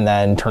power, and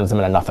then turns them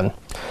into nothing.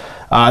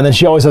 And then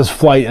she always has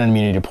flight and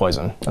immunity to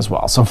poison as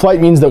well. So flight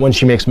means that when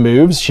she makes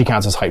moves, she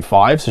counts as height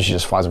 5, so she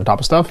just flies over top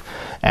of stuff.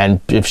 And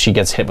if she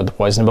gets hit with the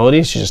poison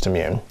ability, she's just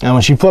immune. And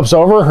when she flips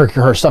over,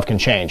 her stuff can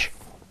change.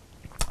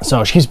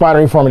 So she keeps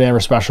binary form and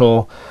Danvers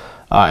Special,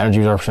 energy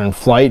absorption, and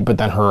flight, but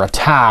then her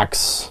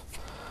attacks,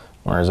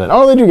 where is it?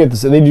 Oh, they do get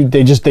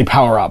this. They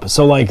power up.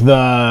 So like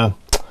the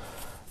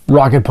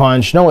rocket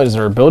punch. No, is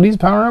there abilities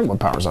power up? What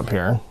powers up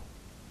here?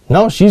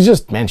 No, she's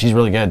just, man, she's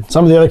really good.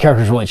 Some of the other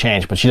characters really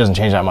change, but she doesn't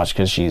change that much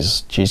because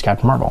she's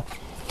Captain Marvel.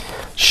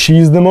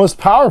 She's the most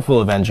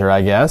powerful Avenger,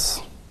 I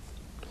guess.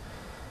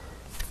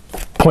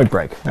 Point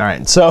Break. All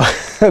right, so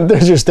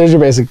there's your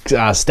basic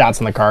stats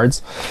on the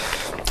cards.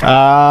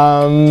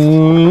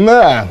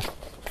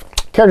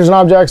 Characters and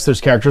objects. There's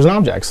characters and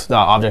objects.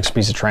 Objects,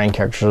 piece of terrain.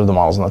 Characters are the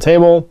models on the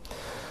table.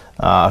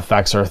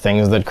 Effects are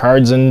things that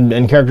cards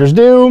and characters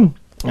do.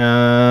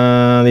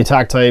 The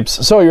attack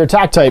types. So your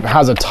attack type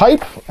has a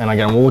type, and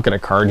again, we'll look at a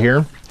card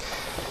here.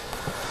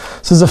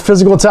 This is a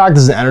physical attack.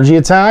 This is an energy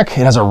attack.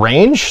 It has a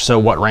range, so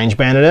what range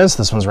band it is.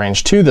 This one's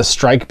range 2. The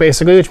strike,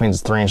 basically, which means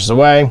it's 3 inches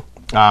away.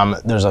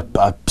 There's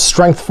a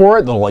strength for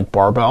it, the like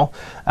barbell.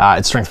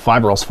 It's strength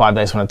 5, rolls 5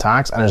 dice when it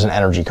attacks, and there's an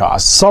energy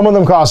cost. Some of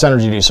them cost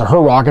energy to do. So her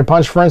rocket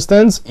punch, for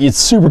instance, it's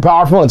super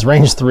powerful. It's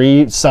range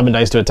 3, 7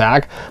 dice to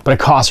attack, but it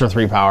costs her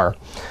 3 power.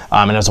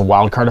 And it has a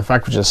wild card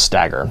effect, which is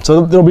stagger.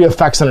 So there'll be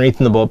effects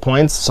underneath in the bullet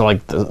points. So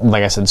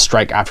like I said,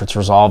 strike after it's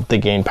resolved, they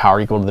gain power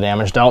equal to the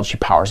damage dealt. She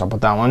powers up with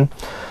that one.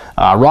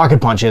 Rocket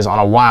punches on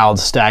a wild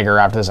stagger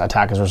after this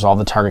attack is resolved.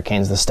 The target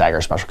gains the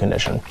stagger special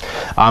condition.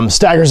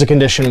 Stagger is a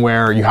condition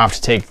where you have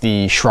to take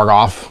the shrug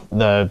off,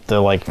 the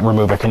like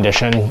remove a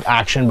condition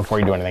action before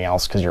you do anything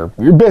else, because you're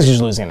basically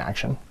just losing an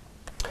action.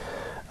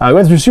 We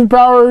went through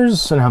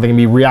superpowers and how they can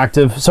be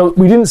reactive. So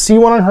we didn't see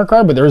one on her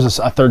card, but there is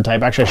a third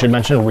type. Actually, I should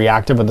mention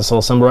reactive with this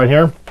little symbol right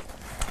here.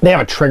 They have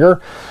a trigger.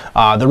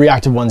 The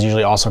reactive ones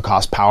usually also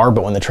cost power,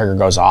 but when the trigger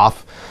goes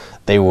off,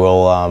 they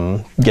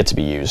will get to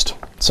be used.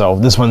 So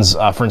this one's,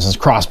 for instance,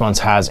 Crossbones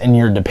has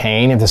Inured to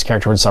Pain. If this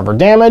character would suffer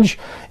damage,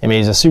 it may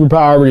use a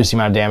superpower, reduce the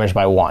amount of damage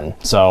by 1.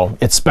 So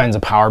it spends a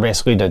power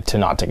basically to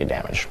not take a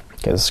damage.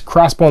 Because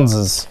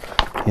Crossbones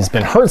he's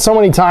been hurt so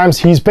many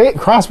times.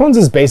 Crossbones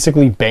is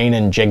basically Bane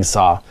and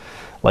Jigsaw,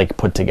 like,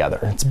 put together.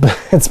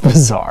 It's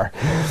bizarre.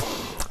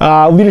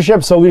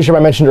 Leadership. So leadership I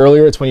mentioned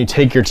earlier, it's when you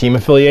take your team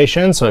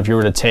affiliation. So if you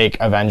were to take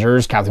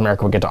Avengers, Captain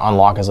America would get to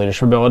unlock his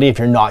leadership ability. If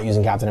you're not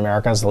using Captain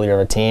America as the leader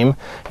of a team,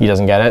 he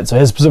doesn't get it. So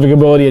his specific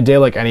ability a day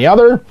like any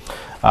other.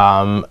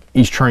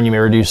 Each turn you may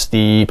reduce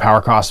the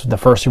power cost of the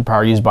first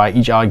superpower used by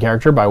each allied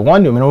character by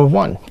 1 to a minimum of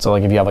 1. So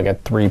like if you have like a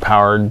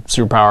 3-powered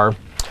superpower,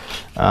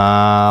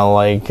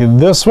 like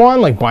this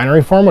one, like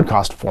binary form, would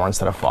cost 4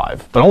 instead of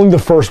 5. But only the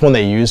first one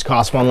they use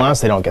costs 1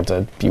 less. They don't get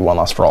to be 1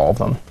 less for all of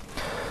them.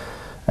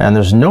 And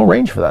there's no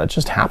range for that, it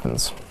just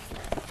happens.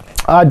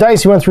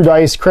 Dice, you went through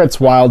dice, crits,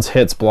 wilds,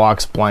 hits,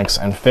 blocks, blanks,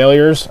 and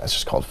failures. It's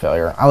just called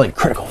failure. I like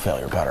critical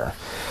failure better.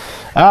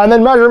 And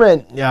then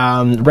measurement,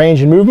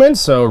 range and movement.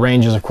 So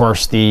range is, of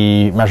course,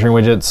 the measuring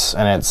widgets,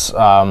 and it's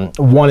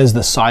 1 is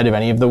the side of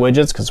any of the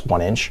widgets, because it's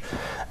 1 inch.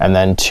 And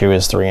then 2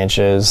 is 3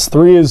 inches,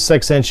 3 is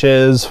 6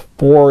 inches,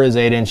 4 is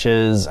 8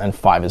 inches, and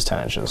 5 is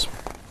 10 inches.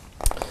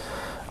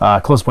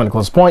 Close point to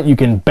close point. You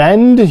can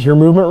bend your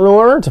movement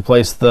ruler to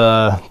place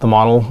the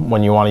model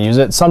when you want to use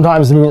it.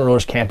 Sometimes the movement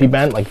rulers can't be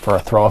bent, like for a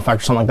throw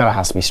effect or something like that. It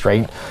has to be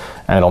straight,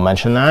 and it'll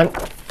mention that.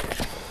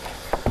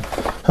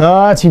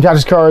 Team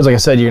tactics cards, like I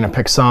said, you're going to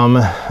pick some. They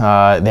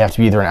have to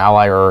be either an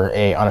ally or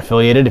a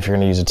unaffiliated if you're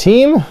going to use a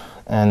team.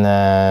 And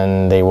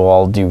then they will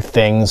all do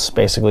things,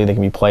 basically. They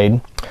can be played.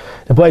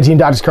 To play a team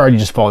tactics card, you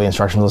just follow the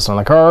instructions listed on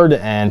the card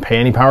and pay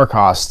any power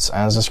costs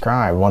as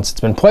described. Once it's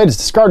been played, it's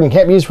discarded and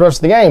can't be used for the rest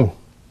of the game.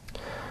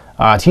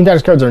 Team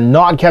tactics cards are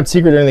not kept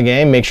secret during the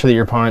game. Make sure that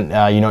your opponent,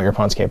 you know what your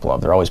opponent's capable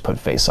of. They're always put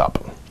face up.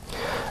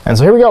 And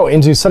so here we go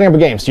into setting up a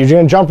game. So you're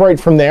going to jump right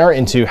from there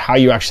into how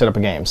you actually set up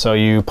a game. So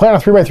you play on a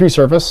 3x3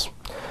 surface,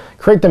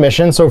 create the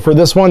mission. So for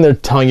this one, they're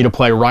telling you to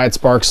play Riot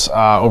Sparks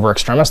over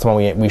Extremis, the one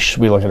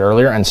we looked at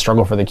earlier, and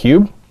Struggle for the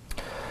Cube.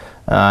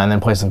 And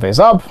then place them face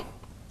up.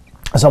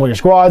 Assemble your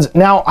squads.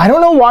 Now, I don't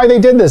know why they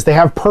did this. They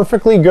have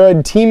perfectly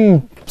good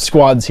team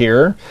squads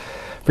here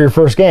for your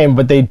first game,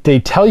 but they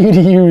tell you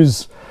to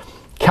use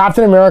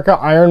Captain America,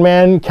 Iron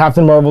Man,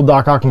 Captain Marvel,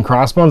 Doc Ock, and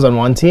Crossbones on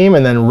one team,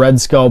 and then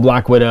Red Skull,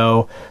 Black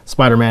Widow,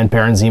 Spider-Man,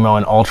 Baron Zemo,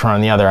 and Ultron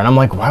on the other. And I'm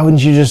like, why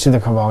wouldn't you just do the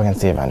Cabal against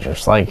the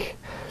Avengers? Like,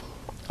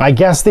 I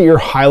guess that you're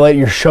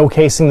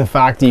showcasing the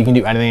fact that you can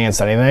do anything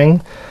against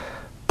anything,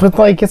 but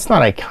like, it's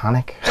not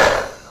iconic.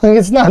 Like,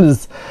 that's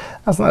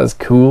not as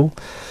cool.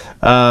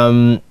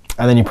 And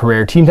then you prepare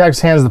your team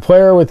tactics hands. The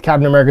player with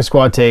Captain America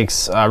squad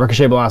takes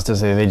Ricochet, Blastus.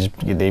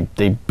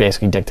 They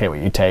basically dictate what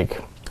you take.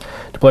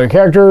 Deploy your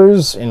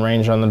characters in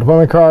range on the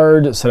deployment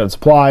card, set up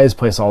supplies,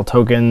 place all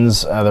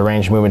tokens, the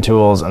range movement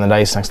tools, and the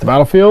dice next to the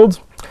battlefield.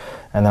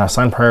 And then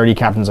assign priority.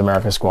 Captain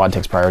America squad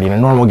takes priority. In a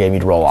normal game,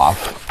 you'd roll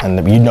off, and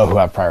you'd know who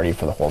have priority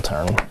for the whole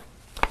turn.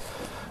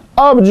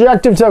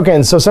 Objective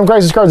tokens. So some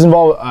crisis cards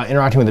involve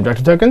interacting with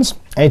objective tokens.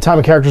 Anytime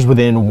a character is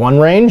within 1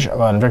 range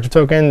of an objective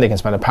token, they can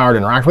spend a power to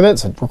interact with it.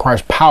 So it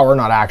requires power,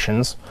 not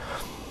actions.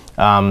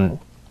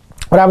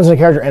 What happens when a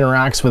character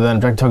interacts with an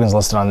objective tokens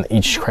listed on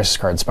each crisis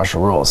card's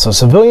special rules? So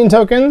civilian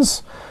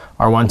tokens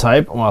are one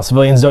type. While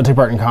civilians don't take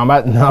part in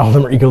combat, not all of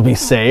them are equally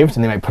saved,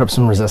 and they might put up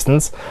some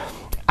resistance.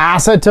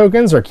 Asset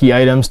tokens are key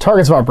items,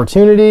 targets of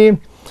opportunity.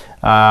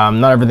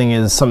 Not everything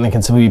is something that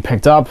can simply be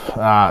picked up.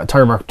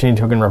 Target of opportunity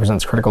token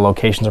represents critical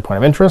locations or point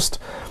of interest.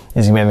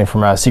 It can be anything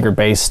from a secret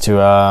base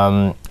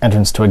to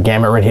entrance to a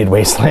gamma-radiated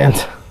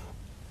wasteland.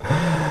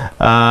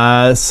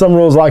 Some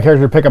rules allow a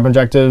character to pick up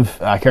objective.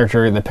 A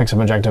character that picks up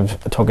objective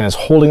token is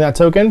holding that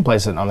token.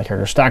 Place it on the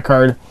character's stack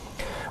card.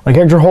 When a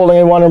character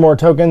holding 1 or more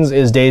tokens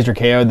is dazed or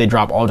KO'd, they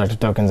drop all objective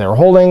tokens they were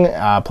holding.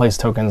 Place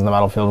tokens in the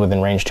battlefield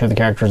within range 2 of the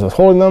characters that was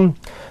holding them.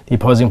 The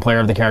opposing player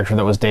of the character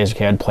that was dazed or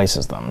KO'd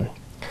places them.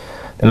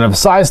 They don't have a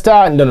size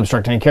stat and don't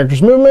obstruct any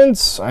character's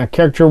movements. A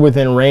character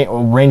within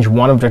range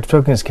 1 of objective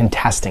token is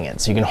contesting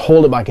it, so you can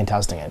hold it by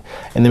contesting it.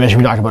 In the mission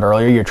we talked about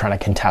earlier, you're trying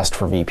to contest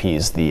for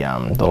VPs, the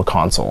little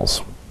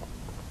consoles.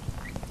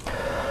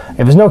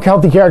 If there's no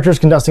healthy characters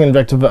contesting an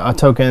objective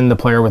token, the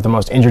player with the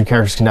most injured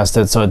characters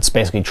contested, so it's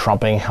basically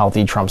trumping.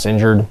 Healthy trumps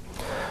injured.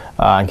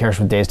 And characters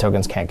with dazed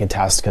tokens can't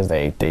contest because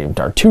they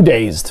are too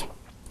dazed.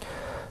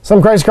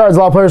 Some crisis cards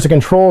allow players to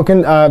control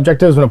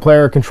objectives. When a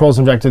player controls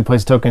an objective,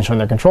 place a token showing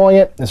they're controlling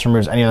it. This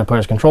removes any other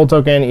player's control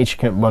token. Each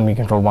one be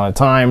controlled one at a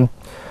time.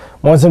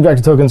 Once an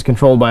objective token is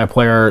controlled by a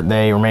player,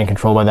 they remain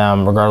controlled by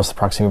them, regardless of the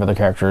proximity of other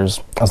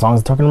characters, as long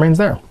as the token remains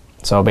there.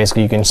 So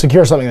basically, you can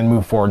secure something and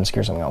move forward and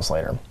secure something else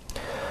later.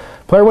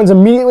 Player wins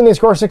immediately when they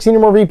score 16 or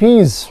more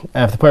VPs.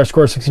 If the player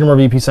scores 16 or more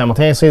VPs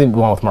simultaneously, the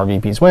one with more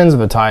VPs wins. If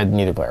they're tied,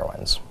 neither player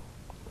wins.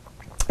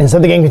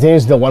 Instead, the game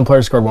continues until one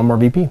player scored 1 more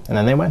VP, and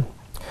then they win.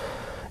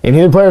 If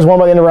neither player is won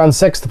by the end of round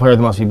 6, the player with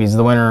the most VPs is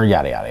the winner,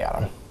 yada, yada,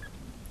 yada.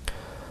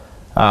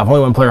 If only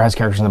one player has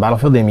characters in the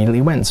battlefield, they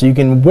immediately win. So you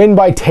can win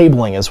by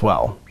tabling as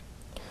well.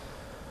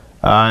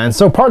 And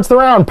so parts of the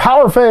round,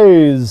 power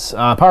phase.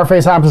 Power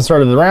phase happens at the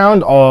start of the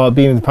round.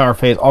 Being the power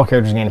phase, all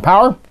characters gain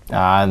power.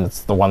 And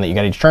that's the one that you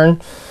get each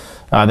turn.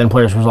 Then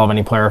players resolve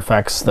any player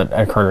effects that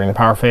occur during the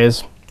power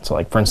phase. So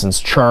like, for instance,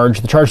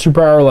 charge. The charge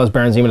superpower allows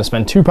Baron Zemo to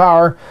spend 2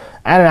 power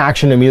and an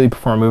action to immediately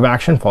perform a move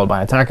action, followed by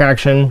an attack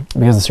action.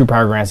 Because the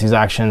superpower grants these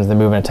actions, the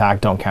move and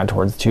attack don't count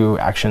towards the 2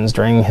 actions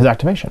during his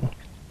activation.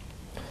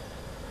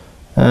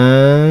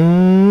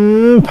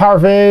 Power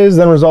phase,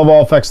 then resolve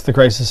all effects of the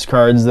crisis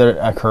cards that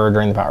occur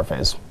during the power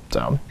phase.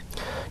 So,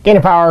 gain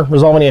a power,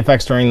 resolve any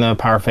effects during the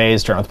power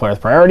phase, turn with player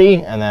with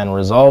priority, and then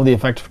resolve the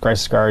effect of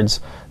crisis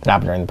cards that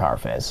happen during the power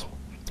phase.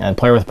 And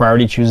player with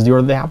priority chooses the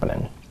order they happen in.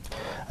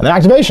 And then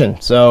activation.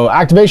 So,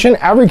 activation,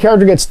 every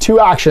character gets 2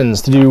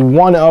 actions to do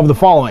one of the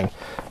following: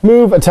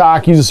 move,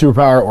 attack, use a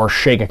superpower, or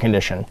shake a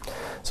condition.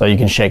 So you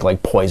can shake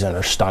like poison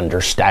or stunned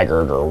or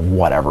staggered or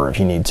whatever if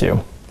you need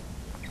to.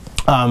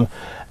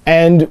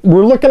 And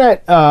we're looking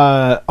at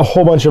a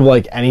whole bunch of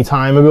like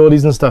anytime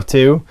abilities and stuff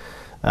too.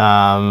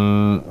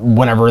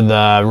 Whenever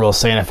the rules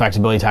say an effect,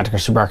 ability, tactic, or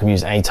superpower can be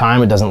used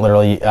anytime, it doesn't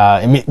literally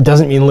it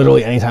doesn't mean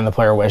literally anytime the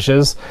player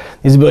wishes.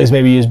 These abilities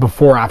may be used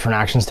before or after an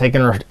action is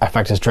taken or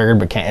effect is triggered,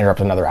 but can't interrupt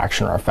another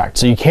action or effect.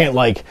 So you can't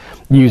like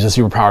use a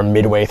superpower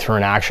midway through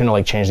an action to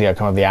like change the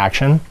outcome of the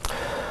action.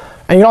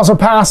 And you can also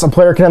pass. A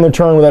player can end their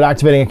turn without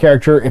activating a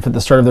character if at the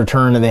start of their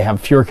turn they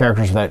have fewer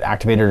characters without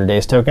activated or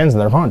dazed tokens than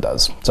their opponent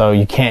does. So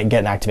you can't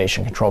get an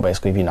activation control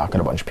basically if you knock out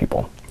a bunch of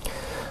people.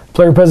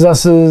 Player who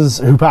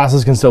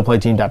passes can still play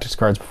team tactics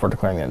cards before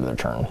declaring the end of their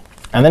turn.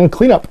 And then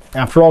cleanup.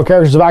 After all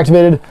characters have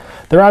activated,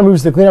 the round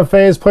moves to the cleanup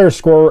phase. Players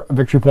score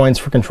victory points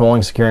for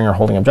controlling, securing, or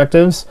holding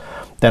objectives.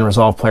 Then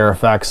resolve player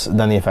effects,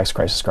 then the effects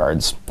crisis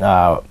cards.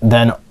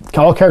 Then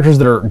all characters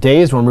that are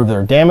dazed will remove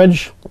their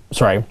damage.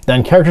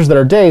 Then characters that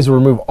are dazed will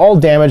remove all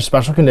damage,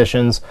 special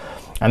conditions,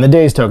 and the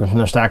dazed token from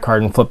their stack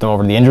card and flip them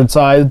over to the injured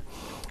side.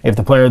 If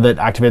the player that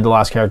activated the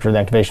last character in the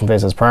activation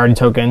phase has priority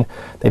token,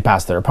 they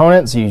pass their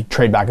opponent, so you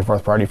trade back and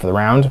forth priority for the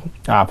round.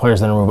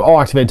 Players then remove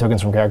all activated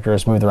tokens from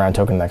characters, move the round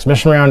token to the next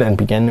mission round, and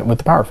begin with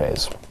the power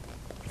phase.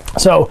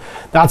 So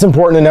that's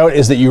important to note,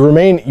 is that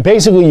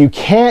you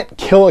can't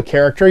kill a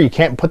character, you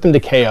can't put them to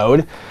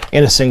KO'd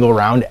in a single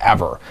round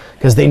ever,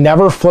 because they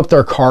never flip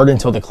their card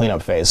until the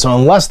cleanup phase. So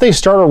unless they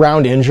start a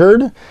round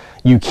injured,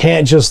 you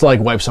can't just like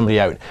wipe somebody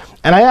out.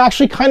 And I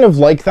actually kind of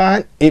like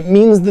that. It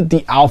means that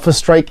the alpha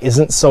strike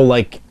isn't so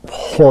like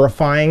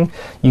horrifying.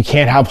 You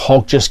can't have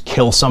Hulk just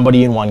kill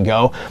somebody in one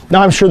go.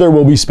 Now I'm sure there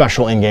will be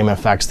special in-game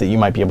effects that you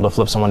might be able to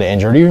flip someone to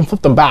injured, or even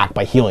flip them back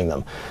by healing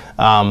them.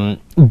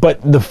 But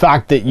the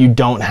fact that you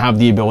don't have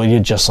the ability to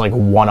just like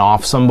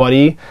one-off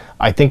somebody,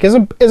 I think is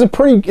a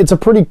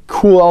pretty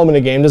cool element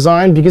of game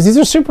design, because these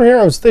are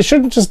superheroes. They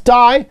shouldn't just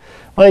die.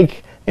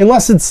 Like,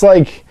 unless it's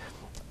like,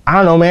 I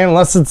don't know, man,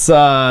 unless it's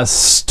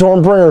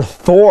Stormbringer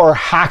Thor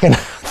hacking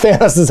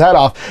Thanos' head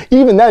off.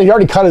 Even then, he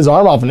already cut his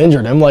arm off and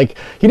injured him. Like,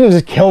 he didn't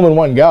just kill him in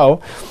one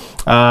go.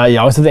 You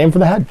always have to aim for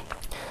the head.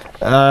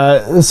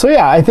 So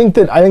yeah, I think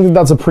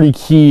that's a pretty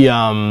key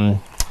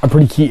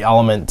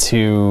element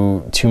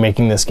to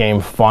making this game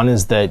fun,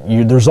 is that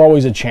there's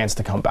always a chance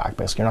to come back.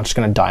 Basically, you're not just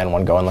going to die in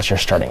one go unless you're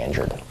starting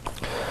injured.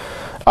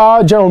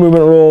 General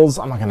movement rules.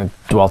 I'm not going to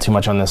dwell too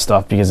much on this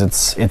stuff because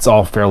it's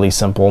all fairly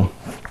simple.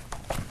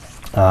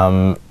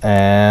 And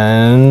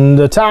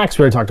attacks,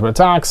 we already talked about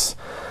attacks.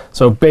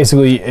 So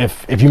basically,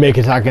 if you make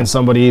an attack against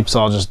somebody, so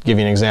I'll just give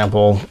you an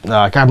example.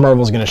 Captain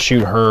Marvel is going to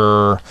shoot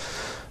her,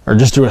 or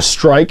just do a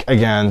strike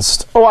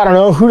against, I don't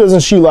know, who doesn't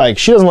she like?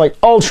 She doesn't like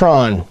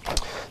Ultron.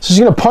 So she's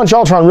going to punch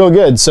Ultron real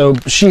good. So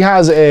she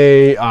has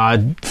a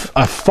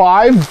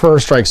 5 for her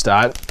strike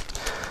stat.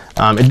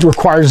 It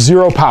requires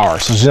 0 power,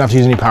 so she doesn't have to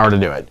use any power to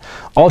do it.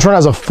 Ultron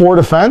has a 4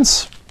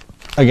 defense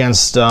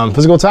against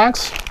physical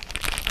attacks.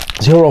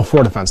 So he'll roll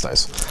 4 defense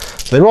dice.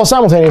 So they roll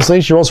simultaneously.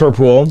 She rolls her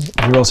pool.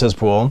 He rolls his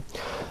pool.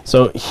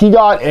 So he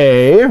got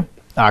a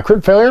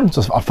crit failure,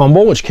 so a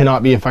fumble, which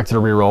cannot be affected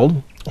or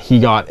rerolled. He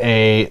got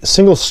a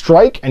single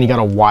strike, and he got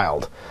a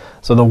wild.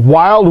 So the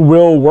wild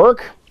will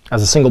work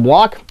as a single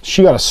block.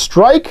 She got a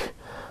strike,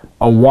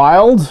 a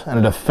wild, and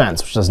a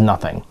defense, which does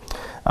nothing.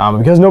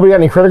 Because nobody got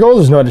any criticals,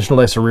 there's no additional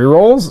dice or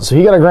rerolls. So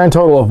he got a grand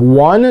total of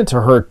 1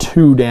 to her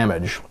 2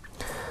 damage.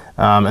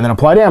 And then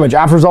apply damage.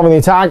 After resolving the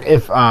attack,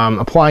 if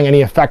applying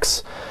any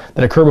effects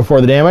that occur before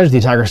the damage, the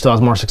attacker still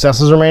has more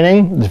successes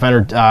remaining. The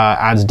defender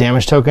adds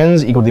damage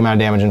tokens equal to the amount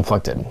of damage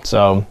inflicted.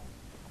 So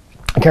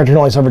a character can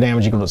only suffer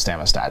damage equal to its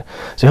stamina stat.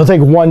 So he'll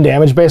take 1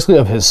 damage basically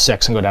of his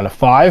 6 and go down to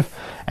 5.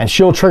 And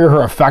she'll trigger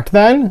her effect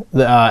then,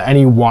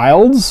 any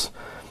wilds.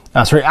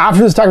 After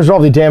this attack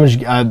resolves the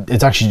damage,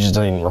 it actually just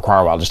doesn't even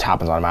require a wild, it just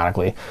happens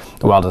automatically.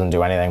 The wild doesn't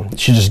do anything.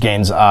 She just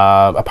gains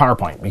a power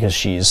point because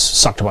she's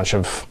sucked a bunch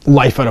of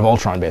life out of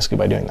Ultron basically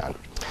by doing that.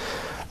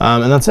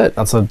 And that's it.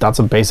 That's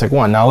a basic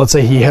one. Now let's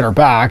say he hit her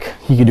back.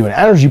 He could do an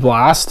energy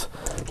blast.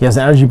 He has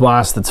an energy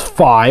blast that's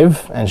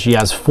 5, and she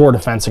has 4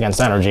 defense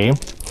against energy.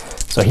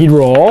 So he'd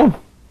roll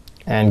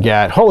and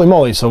get, holy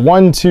moly, so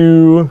 1,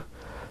 2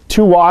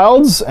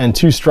 wilds and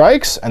 2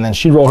 strikes, and then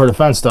she'd roll her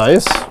defense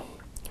dice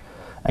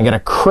and get a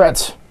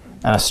crit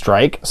and a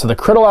strike. So the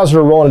crit allows her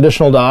to roll an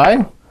additional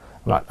die.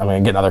 I'm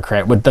going to get another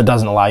crit, but that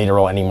doesn't allow you to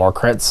roll any more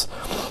crits.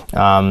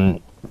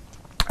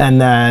 And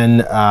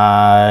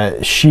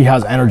then she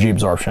has energy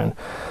absorption.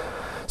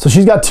 So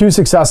she's got 2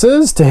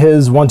 successes to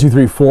his 1, 2,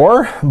 3,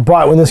 4.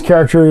 But when this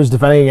character is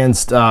defending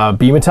against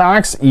beam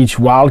attacks, each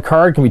wild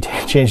card can be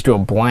changed to a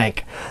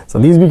blank. So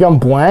these become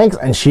blanks,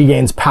 and she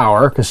gains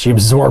power because she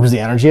absorbs the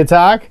energy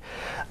attack.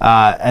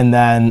 And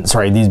then,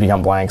 sorry, these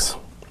become blanks,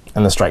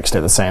 and the strikes stay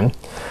the same.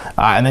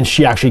 And then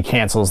she actually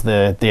cancels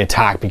the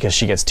attack because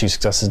she gets 2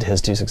 successes to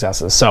his 2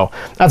 successes. So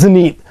that's a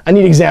neat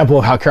example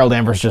of how Carol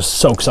Danvers just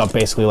soaks up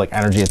basically like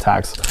energy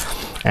attacks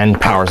and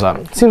powers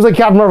up. Seems like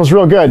Captain Marvel's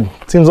real good.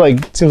 Seems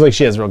like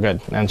she is real good,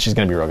 and she's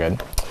gonna be real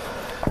good,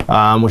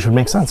 which would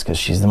make sense because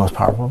she's the most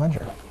powerful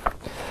Avenger.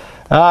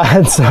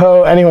 And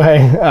so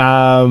anyway,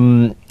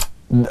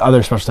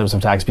 other special types of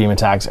attacks: beam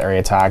attacks,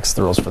 area attacks.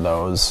 The rules for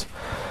those.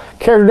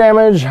 Character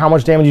damage, how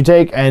much damage you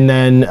take, and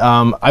then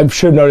I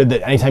should have noted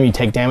that anytime you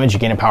take damage, you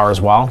gain a power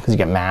as well because you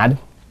get mad.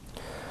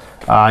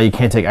 You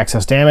can't take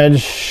excess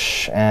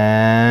damage,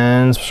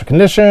 and special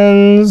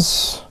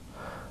conditions.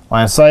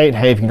 Line of sight,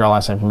 hey, if you can draw line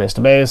of sight from base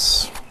to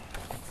base.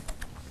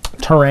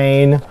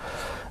 Terrain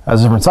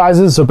has different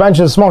sizes. So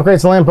benches, small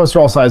crates, and lampposts are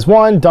all size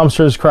 1.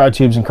 Dumpsters, crowd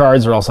tubes, and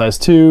cards are all size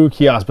 2.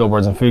 Kiosks,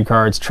 billboards, and food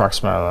cards. Trucks,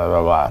 blah,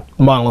 blah, blah.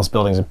 Monoliths,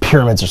 buildings, and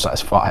pyramids are size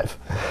 5.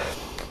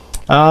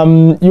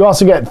 You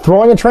also get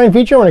throwing a terrain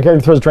feature. When a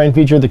character throws a terrain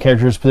feature, the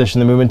character is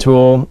positioned the movement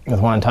tool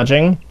with 1 and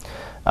touching.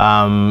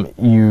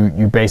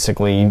 You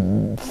basically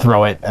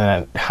throw it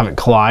and have it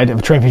collide. If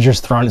a terrain feature is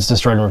thrown, it's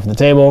destroyed and removed from the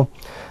table.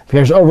 If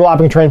there's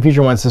overlapping terrain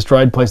feature, when it's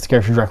destroyed, place the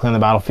character directly on the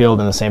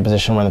battlefield in the same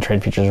position when the terrain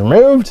feature is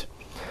removed.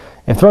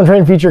 If thrown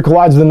terrain feature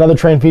collides with another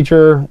terrain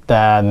feature,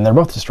 then they're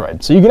both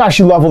destroyed. So you can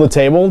actually level the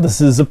table. This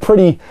is a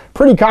pretty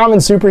common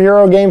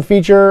superhero game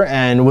feature,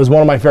 and was one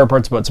of my favorite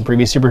parts about some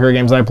previous superhero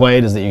games I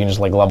played, is that you can just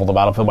like level the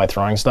battlefield by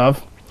throwing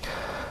stuff.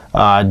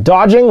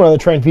 Dodging, when the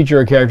terrain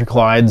feature or character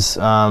collides,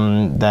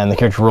 then the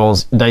character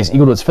rolls dice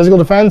equal to its physical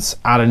defense.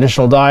 Add an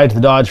additional die to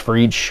the dodge for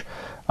each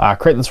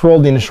crit that's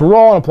rolled, the initial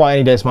roll, and apply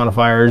any dice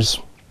modifiers.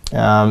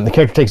 The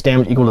character takes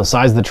damage equal to the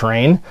size of the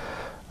terrain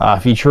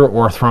feature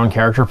or thrown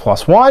character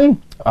 +1,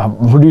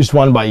 reduced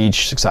 1 by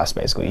each success,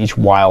 basically, each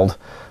wild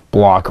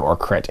block or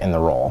crit in the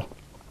roll.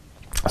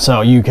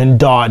 So you can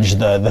dodge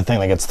the thing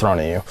that gets thrown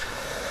at you,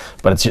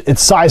 but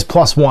it's size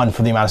 +1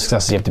 for the amount of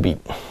successes you have to beat.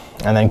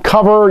 And then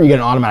cover, you get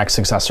an automatic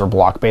success or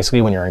block,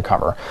 basically, when you're in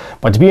cover.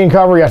 But to be in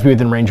cover, you have to be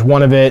within range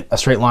 1 of it. A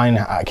straight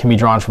line can be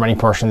drawn from any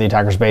portion of the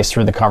attacker's base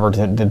through the cover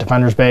to the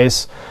defender's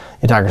base.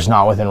 The attacker's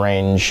not within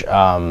range 2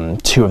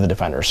 of the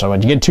defender. So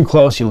when you get too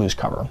close, you lose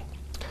cover.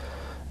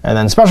 And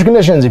then special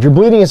conditions: if you're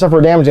bleeding and suffer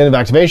damage at the end of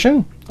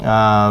activation,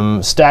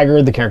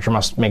 staggered, the character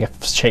must make a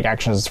shake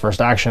action as its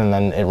first action, and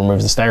then it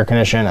removes the stagger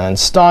condition. And then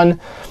stun: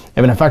 if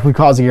an effect would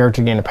cause the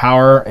character to gain a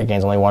power, it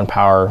gains only 1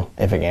 power.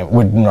 If it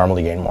would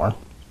normally gain more.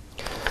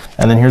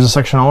 And then here's a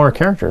section on all our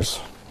characters.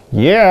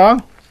 Yeah,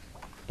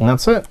 and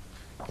that's it.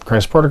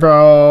 Crisis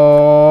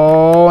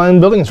Protocol and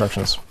building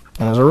instructions.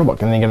 And there's a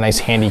rulebook, and then you get a nice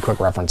handy quick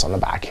reference on the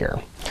back here.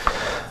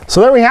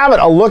 So there we have it,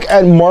 a look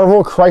at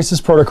Marvel Crisis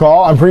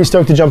Protocol. I'm pretty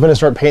stoked to jump in and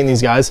start painting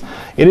these guys.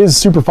 It is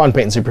super fun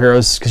painting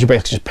superheroes because you're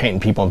basically just painting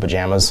people in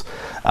pajamas.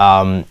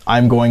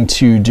 I'm going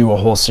to do a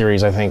whole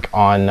series, I think,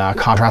 on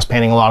contrast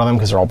painting a lot of them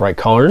because they're all bright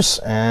colors.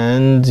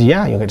 And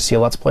yeah, you'll get to see a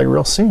Let's Play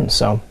real soon.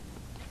 So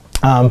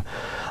I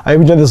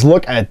even did this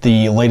look at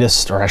the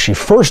latest, or actually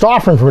first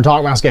offering from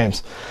Atomic Mass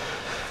Games.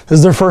 This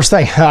is their first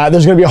thing.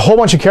 There's going to be a whole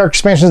bunch of character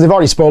expansions. They've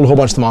already spoiled a whole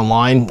bunch of them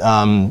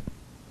online.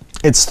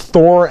 It's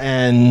Thor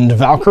and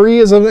Valkyrie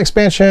is an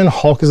expansion.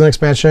 Hulk is an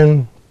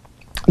expansion.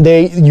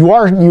 You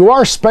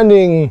are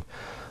spending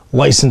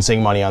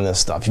licensing money on this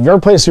stuff. If you've ever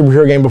played a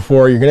superhero game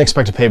before, you're going to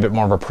expect to pay a bit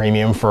more of a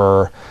premium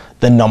for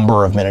the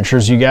number of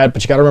miniatures you get,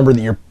 but you got to remember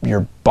that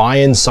you're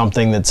buying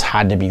something that's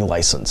had to be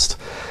licensed.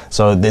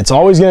 So it's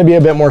always going to be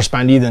a bit more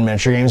spendy than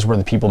miniature games where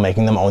the people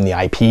making them own the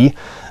IP.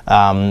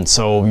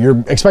 So you're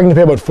expecting to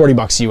pay about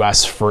 $40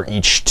 US for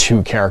each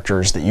 2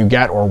 characters that you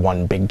get, or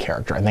 1 big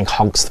character. I think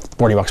Hulk's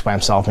 $40 by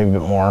himself, maybe a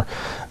bit more.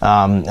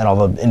 And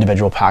all the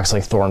individual packs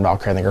like Thor and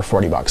Valkyrie, I think, are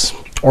 $40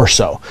 or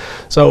so.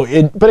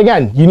 But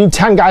again, you need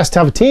 10 guys to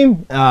have a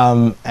team,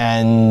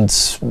 and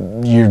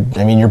you're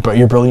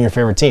building your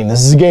favorite team.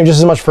 This is a game just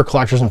as much for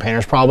collectors and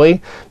painters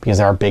probably, because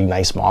they are big,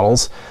 nice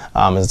models,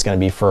 as it's going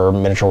to be for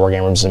miniature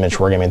wargamers and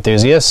miniature wargame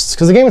enthusiasts.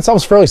 Because the game itself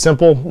is fairly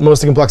simple. Most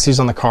of the complexity is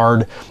on the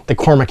card. The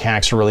core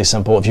mechanics are really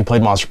simple. If you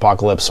played Monster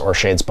Apocalypse or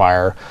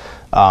Shadespire,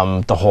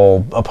 the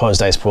whole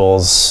opposed dice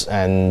pools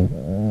and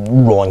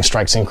rolling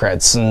strikes and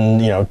crits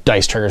and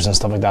dice triggers and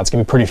stuff like that, it's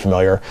gonna be pretty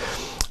familiar.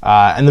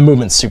 And the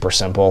movement's super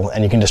simple,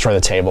 and you can destroy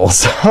the table.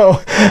 So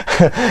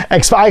I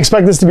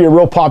expect this to be a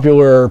real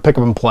popular pick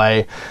up and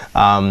play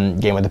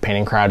game with the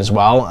painting crowd as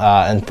well.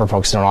 And for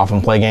folks who don't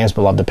often play games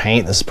but love to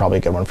paint, this is probably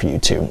a good one for you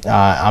too.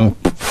 I'm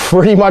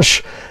pretty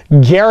much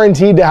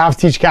guaranteed to have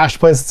to teach Cash to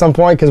play this at some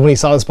point, because when he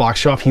saw this box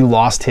show off, he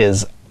lost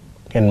his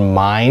in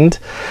mind,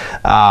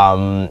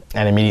 and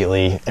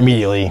immediately,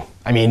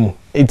 I mean,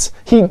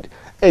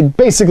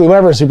 basically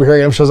whenever a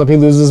superhero game shows up, he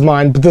loses his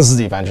mind, but this is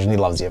the Avengers, and he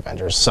loves the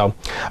Avengers. So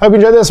I hope you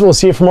enjoyed this. We'll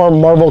see you for more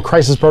Marvel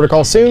Crisis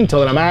Protocol soon. Till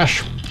then, I'm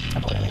Ash.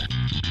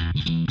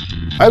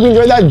 I hope you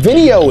enjoyed that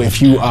video.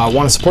 If you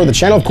want to support the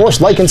channel, of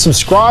course, like and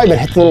subscribe and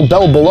hit the little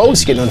bell below so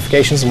you get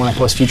notifications when I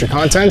post future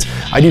content.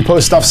 I do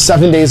post stuff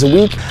 7 days a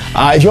week.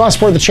 If you want to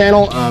support the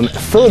channel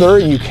further,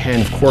 you can,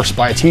 of course,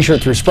 buy a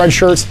t-shirt through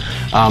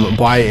Spreadshirts,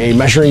 buy a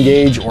measuring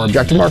gauge or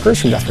objective markers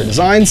from Death Ray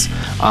Designs,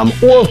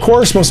 or, of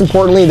course, most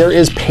importantly, there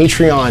is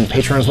Patreon.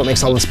 Patreon is what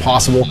makes all this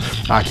possible,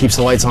 keeps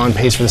the lights on,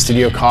 pays for the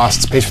studio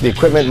costs, pays for the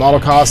equipment,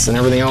 model costs, and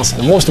everything else,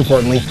 and most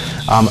importantly,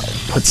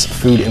 puts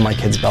food in my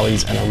kids'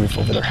 bellies and a roof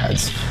over their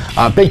heads.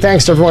 Big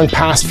thanks to everyone,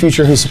 past,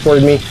 future, who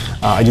supported me.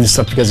 I do this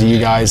stuff because of you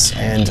guys,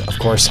 and of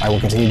course, I will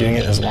continue doing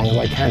it as long as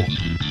I can.